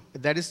 hermano,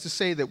 That is to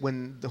say that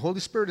when the Holy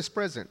Spirit is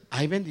present,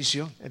 hay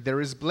bendición.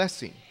 there is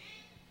blessing.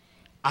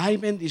 Hay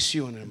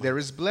bendición, hermano. There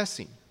is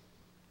blessing.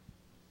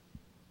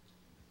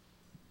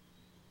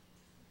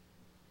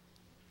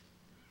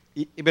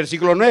 Y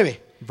versículo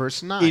 9.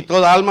 Verse Y 9.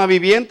 toda alma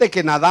viviente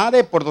que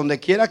nadare por donde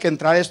quiera que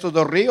entrar estos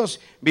dos ríos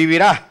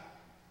vivirá.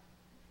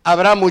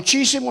 Habrá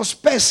muchísimos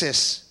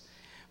peces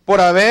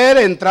por haber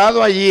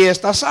entrado allí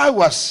estas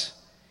aguas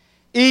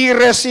y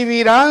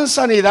recibirán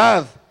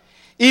sanidad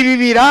y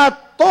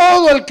vivirá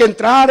todo el que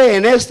entrare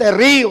en este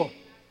río.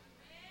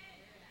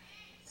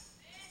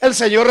 El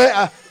Señor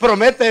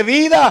promete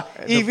vida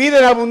y vida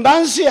en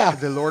abundancia.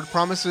 The Lord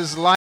promises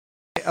life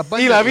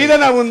Y la vida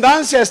en abundantly.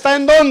 abundancia está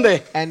 ¿en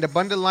dónde? And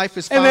abundant life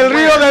is En found el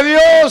río where? de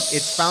Dios.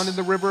 It's found in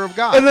the river of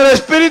En God. el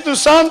Espíritu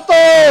Santo.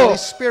 Holy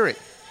Spirit.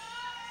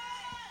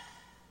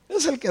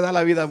 Es el que da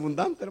la vida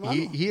abundante, hermano.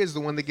 He is the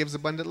one that gives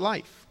abundant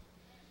life.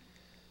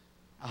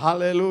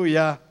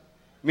 Aleluya.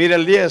 Mira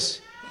el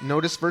 10.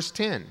 Notice verse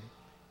 10.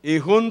 Y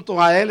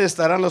junto a él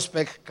estarán los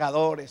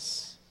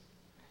pescadores.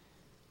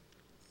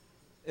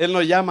 Él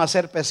nos llama a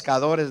ser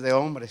pescadores de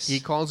hombres.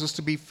 He calls us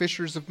to be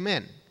fishers of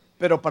men.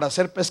 Pero para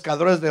ser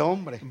pescadores de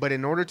hombres, But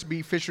in order to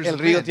be fishers el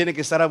of río men, tiene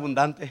que estar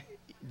abundante.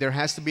 there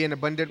has to be an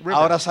abundant river.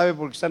 Ahora sabe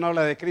por qué usted no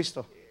habla de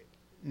Cristo.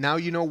 Now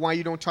you know why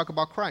you don't talk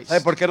about Christ.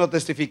 ¿Sabe por qué no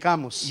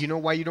testificamos? You know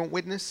why you don't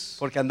witness?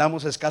 Porque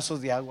andamos escasos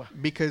de agua.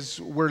 Because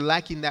we're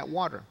lacking that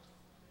water.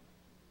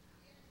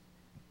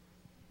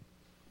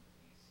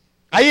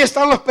 Ahí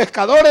están los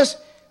pescadores,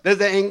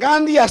 desde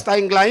Engandi hasta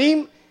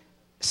Englaim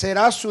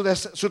será su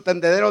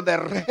tendedero de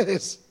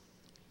redes.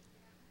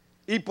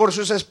 Y por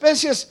sus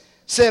especies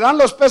serán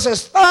los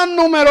peces tan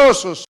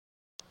numerosos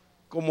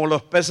como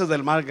los peces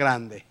del mar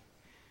grande.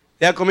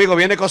 Ya conmigo,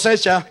 viene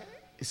cosecha,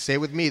 Say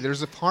with me,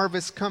 there's a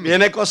harvest coming.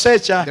 viene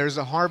cosecha. There's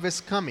a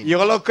harvest coming.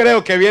 Yo lo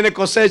creo que viene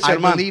cosecha, I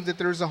hermano. believe that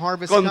there's a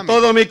harvest Con coming.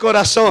 todo mi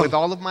corazón. With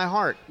all of my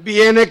heart,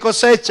 Viene a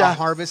cosecha,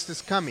 harvest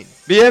is coming.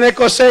 viene A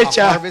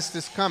cosecha. harvest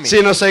is coming.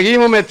 Si nos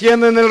seguimos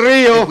metiendo en el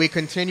río. If we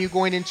continue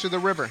going into the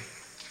river.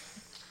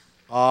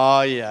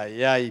 Ay,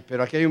 ay, ay.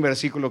 Pero aquí hay un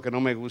versículo que no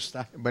me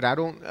gusta. But I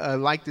don't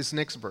like this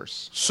next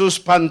verse. Sus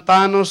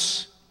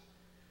pantanos,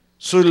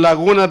 sus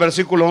lagunas,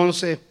 versículo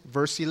 11,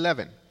 Verse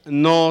 11.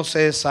 no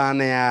se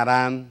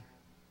sanearán,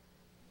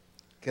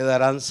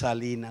 quedarán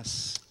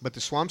salinas. But the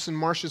swamps and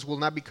marshes will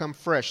not become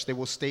fresh. They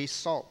will stay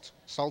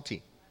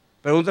salty.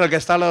 Pregúntale al que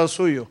está al lado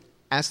suyo.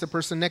 Ask the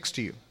person next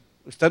to you.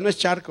 Usted no es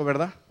charco,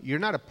 ¿verdad? You're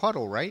not a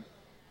puddle, right?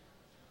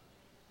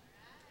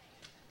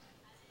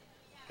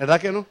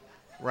 ¿Verdad que no?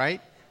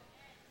 Right?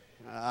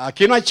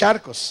 Aquí no hay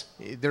charcos.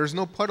 There's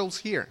no puddles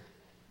here.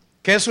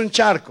 ¿Qué es un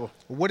charco?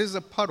 What is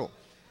a puddle?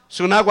 Es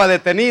un agua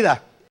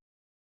detenida,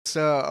 It's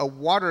a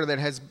water that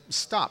has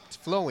stopped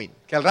flowing.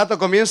 que al rato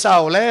comienza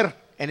a oler.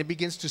 And it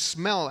begins to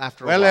smell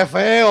after a Huele while.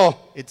 feo.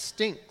 It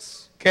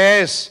stinks.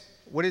 ¿Qué es?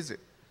 What is it?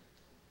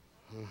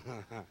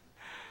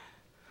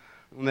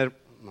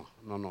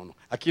 No.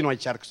 Aquí no hay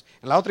charcos.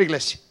 En la otra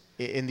iglesia.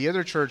 In the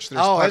other church,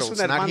 there's Oh, es puddles,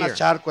 una not hermana here.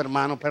 charco,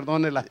 hermano,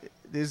 perdónela.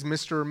 This is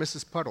Mr. or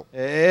Mrs. Puddle.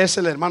 Es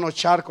el hermano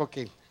charco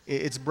aquí.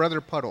 It's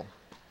Brother Puddle.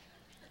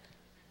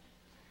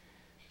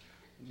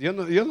 Dios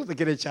no te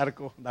quiere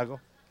charco, Dago.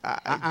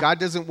 God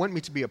doesn't want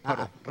me to be a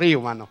puddle.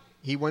 Río, mano.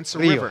 He wants a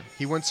Río. river.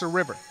 He wants a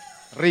river.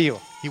 Río.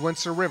 He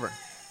wants a river.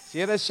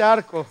 Si eres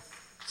charco,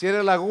 si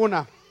eres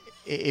laguna,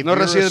 If No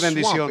you're a recibes swamp,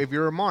 bendición. if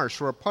you're a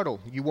marsh or a puddle,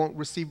 you won't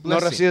receive no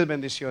blessing. recibes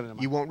bendición,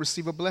 hermano. You won't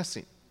receive a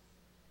blessing.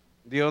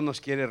 Dios nos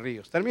quiere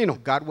ríos. Termino.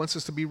 God wants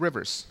us to be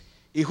rivers.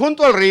 Y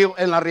junto al río,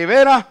 en la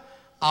ribera,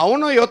 a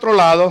uno y otro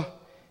lado,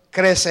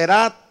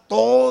 crecerá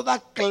toda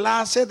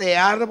clase de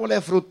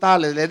árboles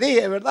frutales. Les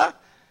dije, ¿verdad?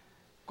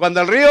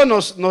 Cuando el río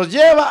nos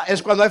lleva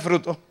es cuando hay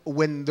fruto.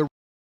 When the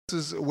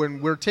This is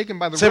when we're taken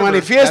by the se river,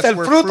 manifiesta that's el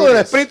where fruto fruit del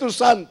is. Espíritu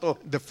Santo.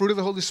 The fruit of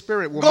the Holy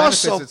Spirit will Gozo,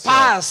 manifest itself.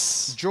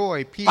 paz,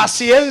 Joy, peace,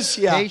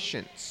 paciencia,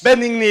 patience,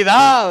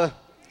 benignidad,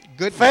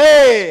 goodness,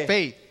 fe,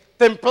 faith,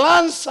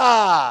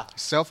 templanza,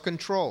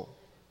 self-control,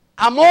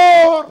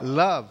 amor.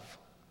 love.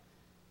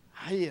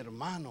 Ay,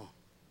 hermano.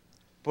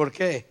 ¿Por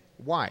qué?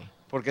 Why?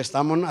 Porque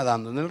estamos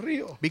nadando en el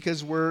río.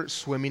 Because we're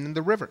swimming in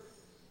the river.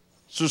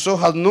 Sus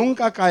hojas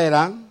nunca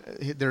caerán,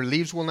 Their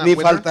leaves will not ni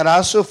wither.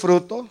 faltará su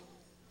fruto.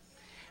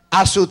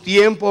 A su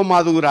tiempo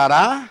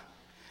madurará,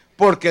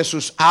 porque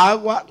sus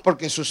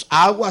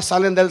aguas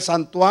salen del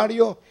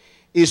santuario,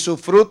 y su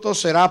fruto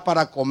será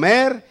para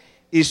comer,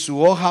 y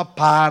su hoja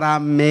para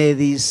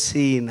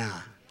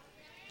medicina.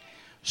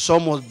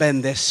 Somos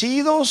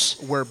bendecidos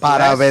We're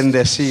para blessed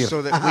bendecir.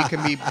 so that we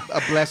can be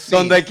a blessing.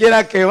 Donde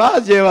quiera que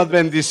vas, llevas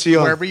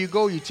bendición. Wherever you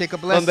go, you take a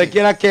blessing. Donde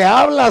quiera que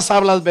hablas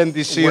Wherever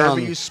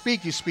bendición. you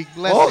speak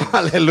Oh, blessing.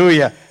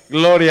 aleluya.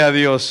 Gloria a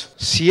Dios.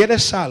 Si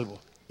eres salvo,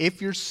 If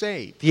you're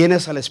saved,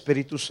 tienes al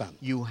Espíritu Santo.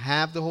 you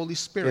have the Holy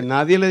Que Spirit.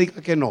 nadie le diga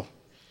que no.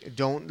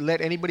 Don't let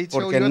anybody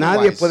tell Porque you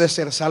nadie otherwise. puede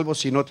ser salvo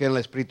si no tiene el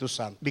Espíritu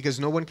Santo.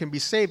 Because no one can be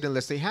saved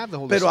unless they have the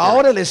Holy Pero Spirit.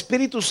 ahora el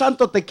Espíritu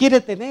Santo te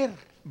quiere tener.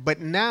 But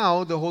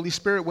now the Holy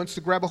Spirit wants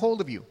to grab a hold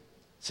of you.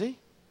 ¿Sí?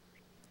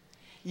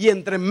 Y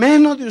entre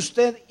menos de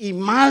usted y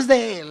más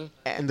de Él.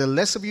 And the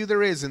less of you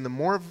there is, and the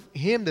more of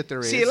Him that there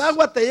is, Si el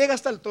agua te llega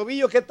hasta el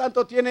tobillo, ¿qué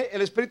tanto tiene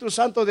el Espíritu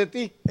Santo de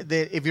ti?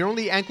 that if you're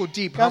only ankle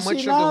deep, how Casi much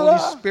of the nada.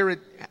 Holy Spirit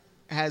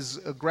has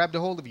grabbed a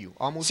hold of you?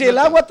 Almost Si el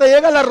nothing. agua te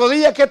llega a la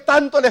rodilla, ¿qué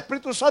tanto el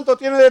Espíritu Santo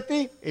tiene de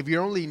ti? If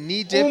you're only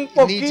knee Un deep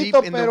poquito,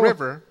 in the pero,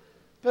 river,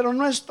 pero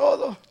no es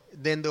todo.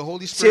 then the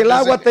Holy Si Spirit el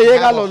agua doesn't te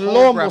llega a have a los whole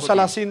grab lomos, of a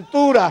la you.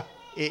 cintura,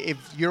 If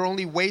you're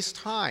only waist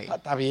high,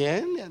 está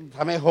bien,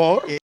 está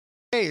mejor.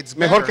 hey, it's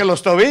Mejor better. que los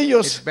It's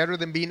tobillos. better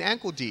than being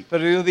ankle deep.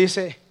 Pero Dios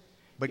dice,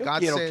 But yo God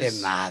quiero que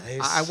says, nades.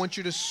 I want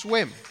you to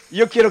swim.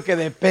 Yo quiero que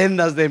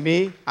dependas de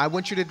mí. I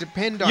want you to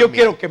depend on Yo me.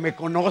 quiero que me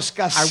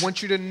conozcas. I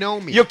want you to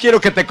know me. Yo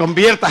quiero que te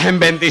conviertas en I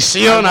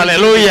bendición. want you to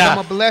Aleluya. become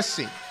a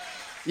blessing.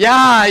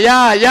 Ya,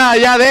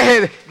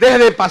 deje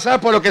de pasar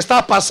por lo que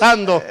está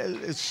pasando.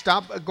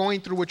 Stop going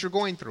through what you're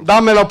going through.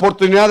 Dame la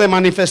oportunidad de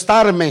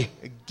manifestarme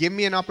Give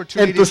me an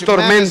opportunity en tus to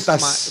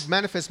tormentas,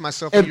 manifest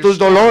myself en in tus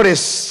your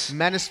dolores,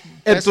 manifest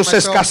en tus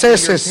myself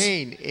escaseces.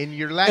 in your pain, in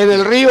your en el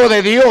lacking. río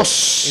de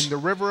Dios. In the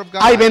river of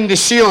God, Hay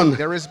bendición.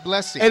 there is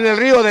blessing. En el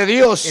río de In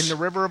Dios the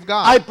river of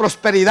God, hay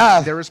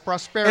prosperidad. there is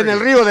prosperity. En el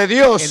río de In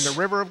Dios the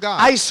river of God,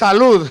 hay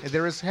salud.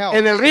 there is health.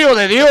 En el río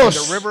de In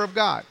Dios the river of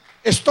God,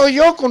 estoy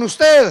yo con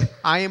usted.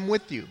 I am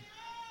with you.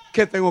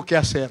 ¿Qué tengo que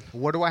hacer?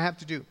 What do I have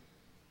to do?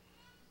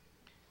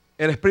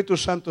 El Espíritu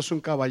Santo es un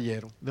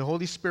caballero. The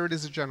Holy Spirit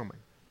is a gentleman.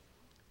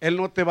 Él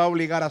no te va a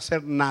obligar a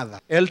hacer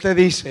nada. Él te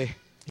dice,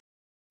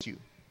 You.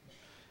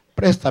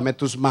 préstame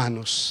tus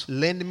manos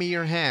Lend me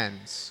your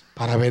hands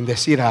para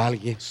bendecir a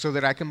alguien. so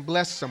that I can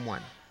bless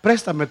someone.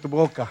 Préstame tu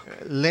boca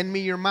Lend me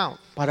your mouth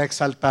para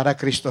exaltar a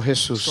Cristo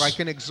Jesús. so I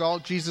can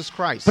exalt Jesus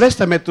Christ.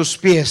 Préstame tus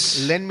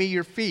pies Lend me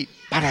your feet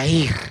para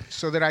ir.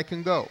 so that I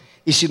can go.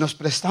 Y si nos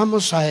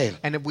prestamos a Él,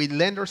 And if we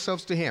lend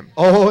ourselves to Him,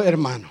 oh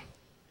hermano,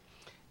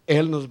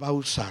 Él nos va a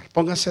usar.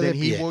 Póngase de then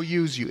He pie. will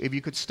use you. If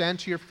you could stand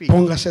to your feet,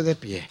 Póngase de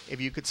pie. if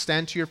you could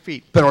stand to your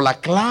feet, Pero la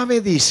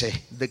clave dice,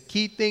 the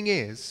key thing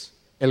is,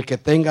 el que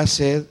tenga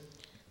sed,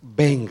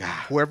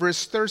 venga. whoever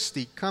is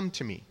thirsty, come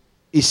to me.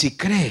 Y si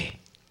cree,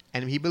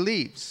 And if he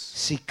believes,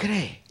 si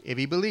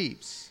he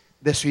believes,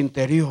 de su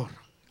interior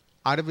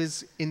out of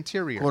his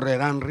interior,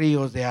 correrán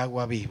ríos de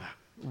agua viva.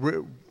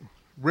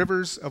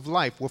 rivers of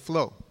life will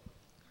flow.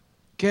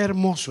 Qué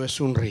hermoso es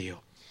un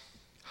río.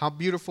 How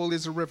beautiful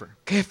is a river?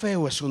 Qué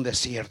feo es un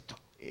desierto.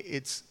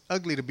 It's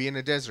ugly to be in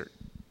a desert.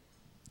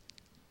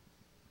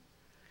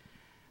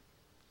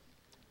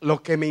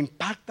 Lo que me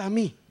impacta a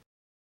mí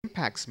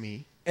Impacts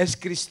me es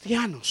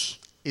cristianos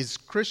is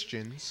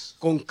Christians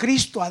con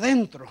Cristo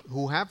adentro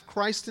who have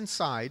Christ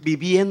inside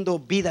viviendo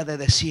vida de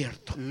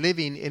desierto.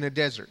 living in a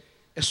desert.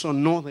 Eso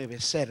no debe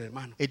ser,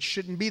 hermano. It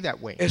shouldn't be that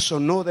way. Eso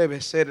no debe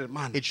ser,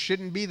 hermano. It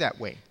shouldn't be that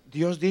way.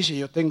 Dios dice,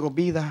 yo tengo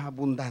vida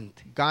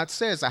abundante. God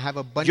says, I have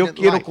Yo abundant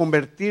quiero life.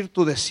 convertir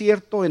tu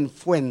desierto en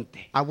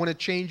fuente. I want to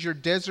change your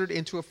desert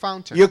into a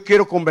fountain. Yo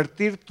quiero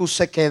convertir tu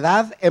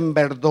sequedad en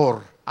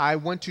verdor I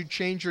want to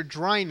change your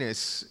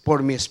dryness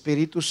por mi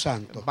Espíritu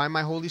Santo by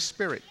my Holy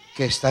Spirit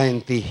que está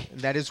en ti.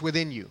 that is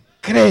within you.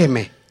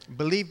 Créeme,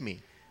 Believe me.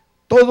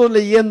 todos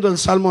leyendo el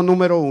Salmo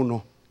número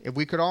 1, If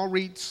we could all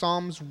read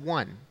Psalms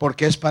 1,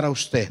 porque es para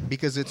usted,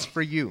 because it's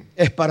for you.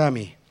 es para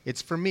mí.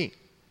 It's for me.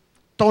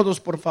 Todos,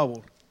 por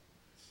favor.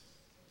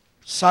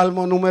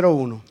 Salmo número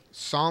 1.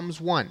 Psalms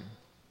 1.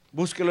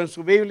 Búsquelo en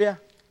su Biblia.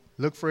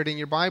 Look for it in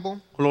your Bible.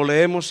 Lo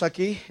leemos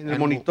aquí en el And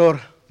monitor.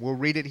 We'll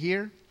read it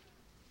here.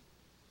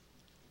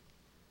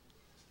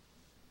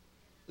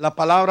 La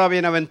palabra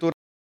bienaventurado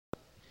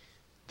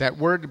That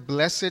word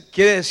blessed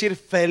quiere decir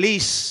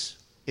feliz.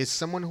 is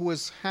someone who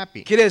is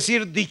happy. Quiere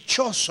decir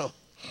dichoso.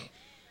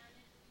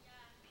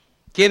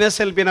 ¿Quién es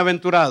el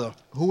bienaventurado?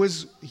 Who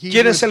is he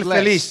 ¿Quién who es is el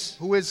blessed? feliz?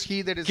 Who is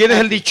he that is ¿Quién es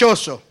el happy?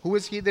 dichoso? Who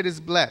is he that is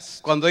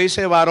blessed? Cuando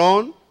dice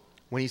varón,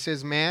 When he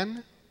says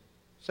man,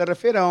 se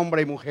refiere a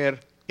hombre y mujer.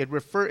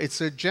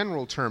 it's a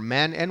general term,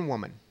 man and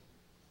woman.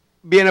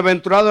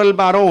 Bienaventurado el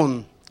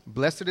varón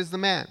Blessed is the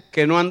man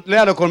que no,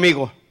 léalo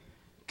conmigo,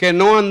 que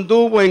no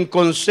anduvo en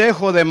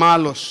consejo de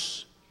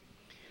malos,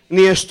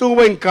 ni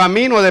estuvo en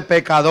camino de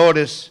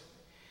pecadores,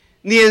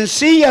 ni en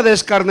silla de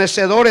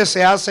escarnecedores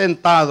se ha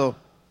sentado,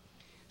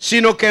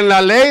 sino que en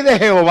la ley de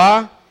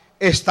Jehová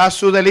está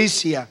su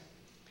delicia,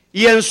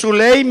 y en su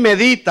ley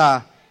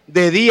medita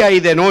de día y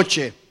de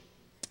noche.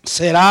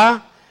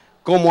 Será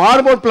como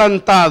árbol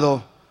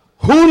plantado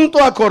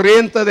junto a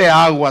corriente de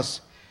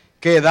aguas,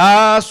 que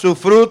da su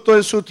fruto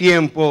en su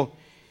tiempo,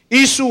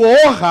 y su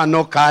hoja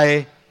no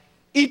cae,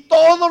 y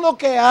todo lo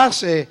que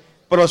hace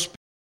prospera.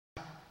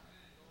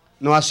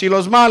 No así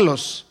los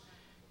malos,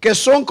 que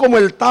son como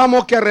el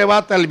tamo que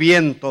arrebata el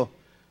viento.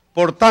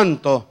 Por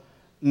tanto,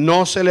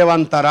 no se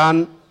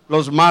levantarán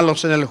los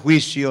malos en el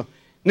juicio,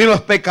 ni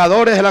los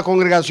pecadores en la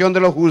congregación de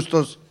los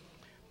justos,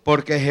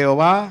 porque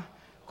Jehová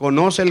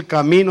conoce el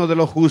camino de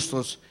los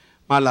justos,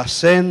 mas la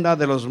senda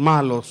de los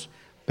malos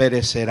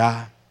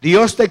perecerá.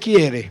 Dios te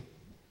quiere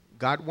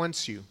God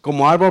wants you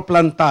como árbol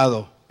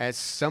plantado as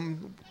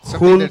something that's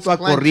junto a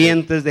planted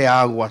corrientes de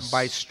aguas.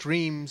 by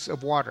streams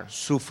of water.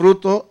 Su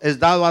fruto es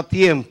dado a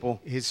tiempo,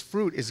 His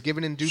fruit is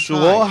given in due su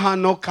time. hoja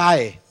no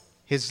cae,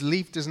 His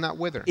leaf does not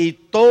wither. y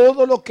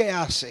todo lo que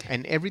hace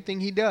And everything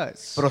he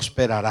does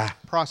prosperará.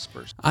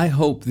 prospers. I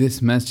hope this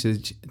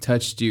message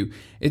touched you.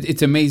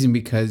 It's amazing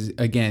because,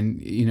 again,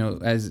 you know,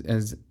 as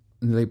the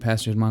late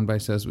Pastor Herman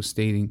Baicelos was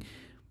stating,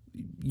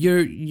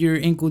 you're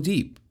ankle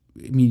deep.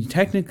 I mean,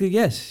 technically,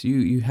 yes,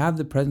 you have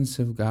the presence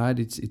of God.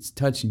 It's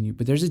touching you,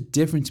 but there's a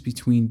difference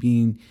between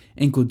being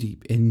ankle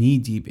deep and knee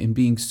deep and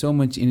being so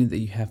much in it that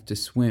you have to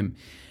swim.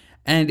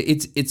 And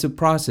it's a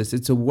process.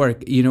 It's a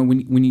work. You know,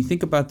 when you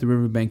think about the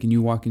riverbank and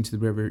you walk into the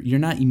river, you're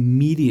not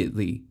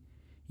immediately,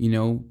 you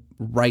know,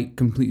 right,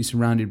 completely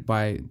surrounded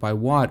by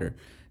water.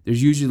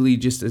 There's usually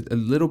just a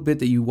little bit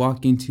that you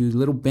walk into, a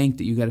little bank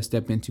that you got to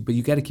step into, but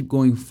you got to keep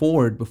going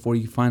forward before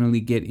you finally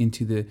get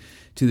into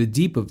the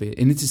deep of it.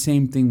 And it's the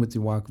same thing with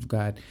the walk of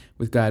God.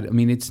 With God, I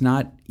mean, it's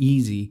not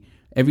easy.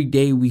 Every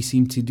day we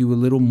seem to do a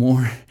little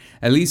more,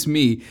 at least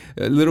me,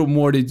 a little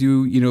more to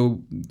do, you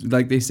know,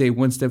 like they say,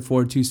 one step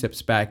forward, two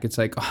steps back. It's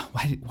like, oh,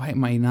 why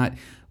am I not,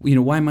 you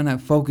know, why am I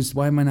not focused?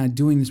 Why am I not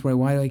doing this right?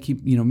 Why do I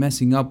keep, you know,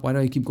 messing up? Why do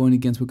I keep going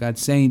against what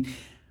God's saying?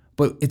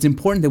 But it's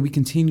important that we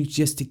continue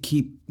just to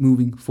keep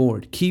moving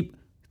forward. Keep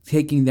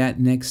taking that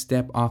next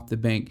step off the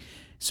bank.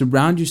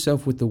 Surround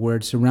yourself with the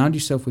word. Surround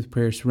yourself with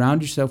prayer.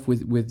 Surround yourself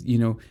with you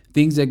know,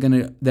 things that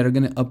are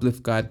gonna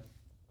uplift God.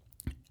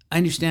 I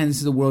understand this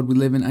is the world we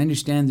live in. I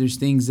understand there's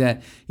things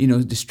that, you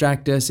know,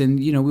 distract us, and,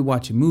 you know, we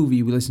watch a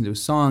movie, we listen to a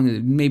song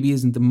that maybe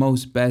isn't the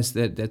most best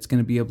that's going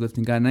to be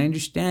uplifting God. And I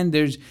understand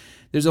there's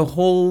a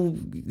whole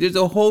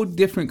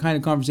different kind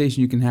of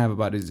conversation you can have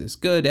about, is this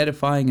good,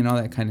 edifying, and all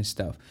that kind of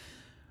stuff.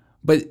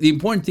 But the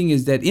important thing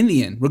is that in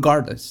the end,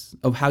 regardless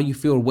of how you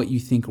feel or what you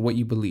think or what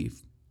you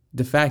believe,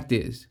 the fact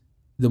is,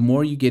 the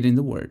more you get in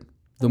the Word,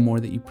 the more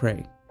that you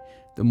pray,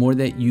 the more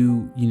that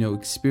you know,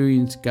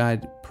 experience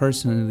God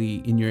personally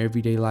in your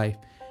everyday life,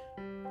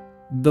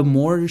 the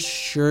more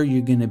sure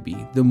you're going to be,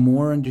 the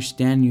more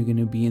understanding you're going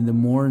to be, and the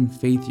more in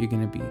faith you're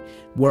going to be,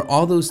 where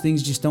all those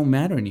things just don't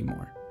matter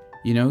anymore.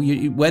 You know,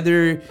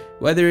 whether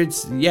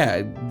it's,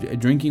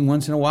 drinking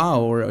once in a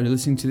while or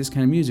listening to this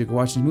kind of music or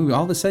watching a movie,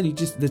 all of a sudden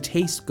the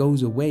taste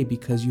goes away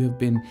because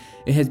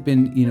it has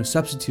been, you know,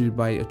 substituted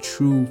by a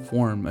true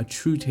form, a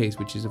true taste,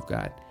 which is of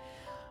God.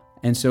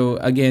 And so,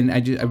 again,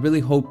 I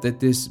really hope that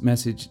this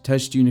message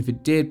touched you. And if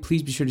it did,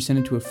 please be sure to send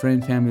it to a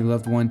friend, family,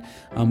 loved one.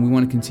 We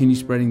want to continue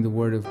spreading the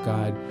word of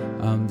God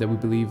that we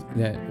believe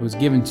that was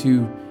given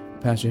to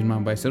Pastor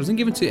Herman Baicelos and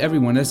given to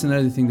everyone. That's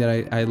another thing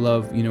that I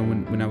love, you know,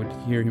 when I would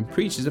hear him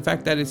preach, is the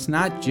fact that it's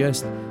not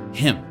just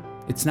him.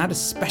 It's not a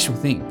special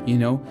thing, you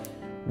know.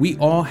 We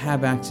all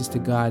have access to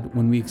God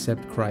when we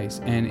accept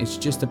Christ. And it's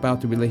just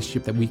about the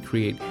relationship that we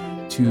create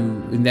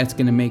and that's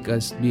going to make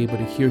us be able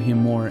to hear him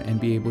more and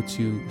be able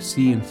to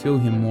see and feel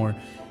him more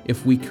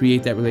if we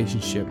create that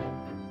relationship.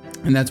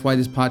 And that's why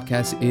this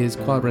podcast is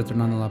called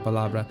Retornando la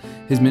Palabra.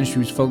 His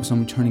ministry is focused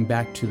on returning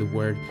back to the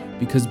Word,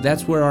 because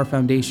that's where our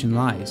foundation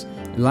lies.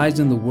 It lies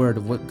in the Word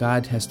of what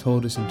God has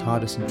told us and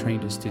taught us and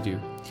trained us to do.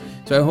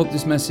 So I hope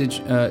this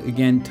message,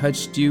 again,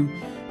 touched you.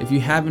 If you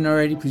haven't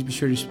already, please be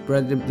sure to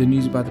spread the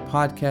news about the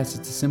podcast.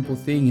 It's a simple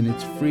thing and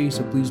it's free,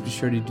 so please be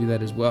sure to do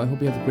that as well. I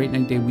hope you have a great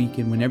night, day,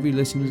 weekend whenever you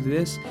listen to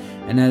this.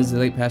 And as the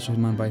late Pastor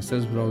Herman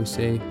Baicelos would always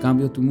say,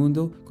 cambia tu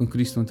mundo con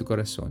Cristo en tu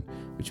corazón,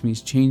 which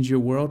means change your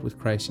world with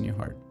Christ in your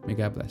heart. May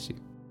God bless you.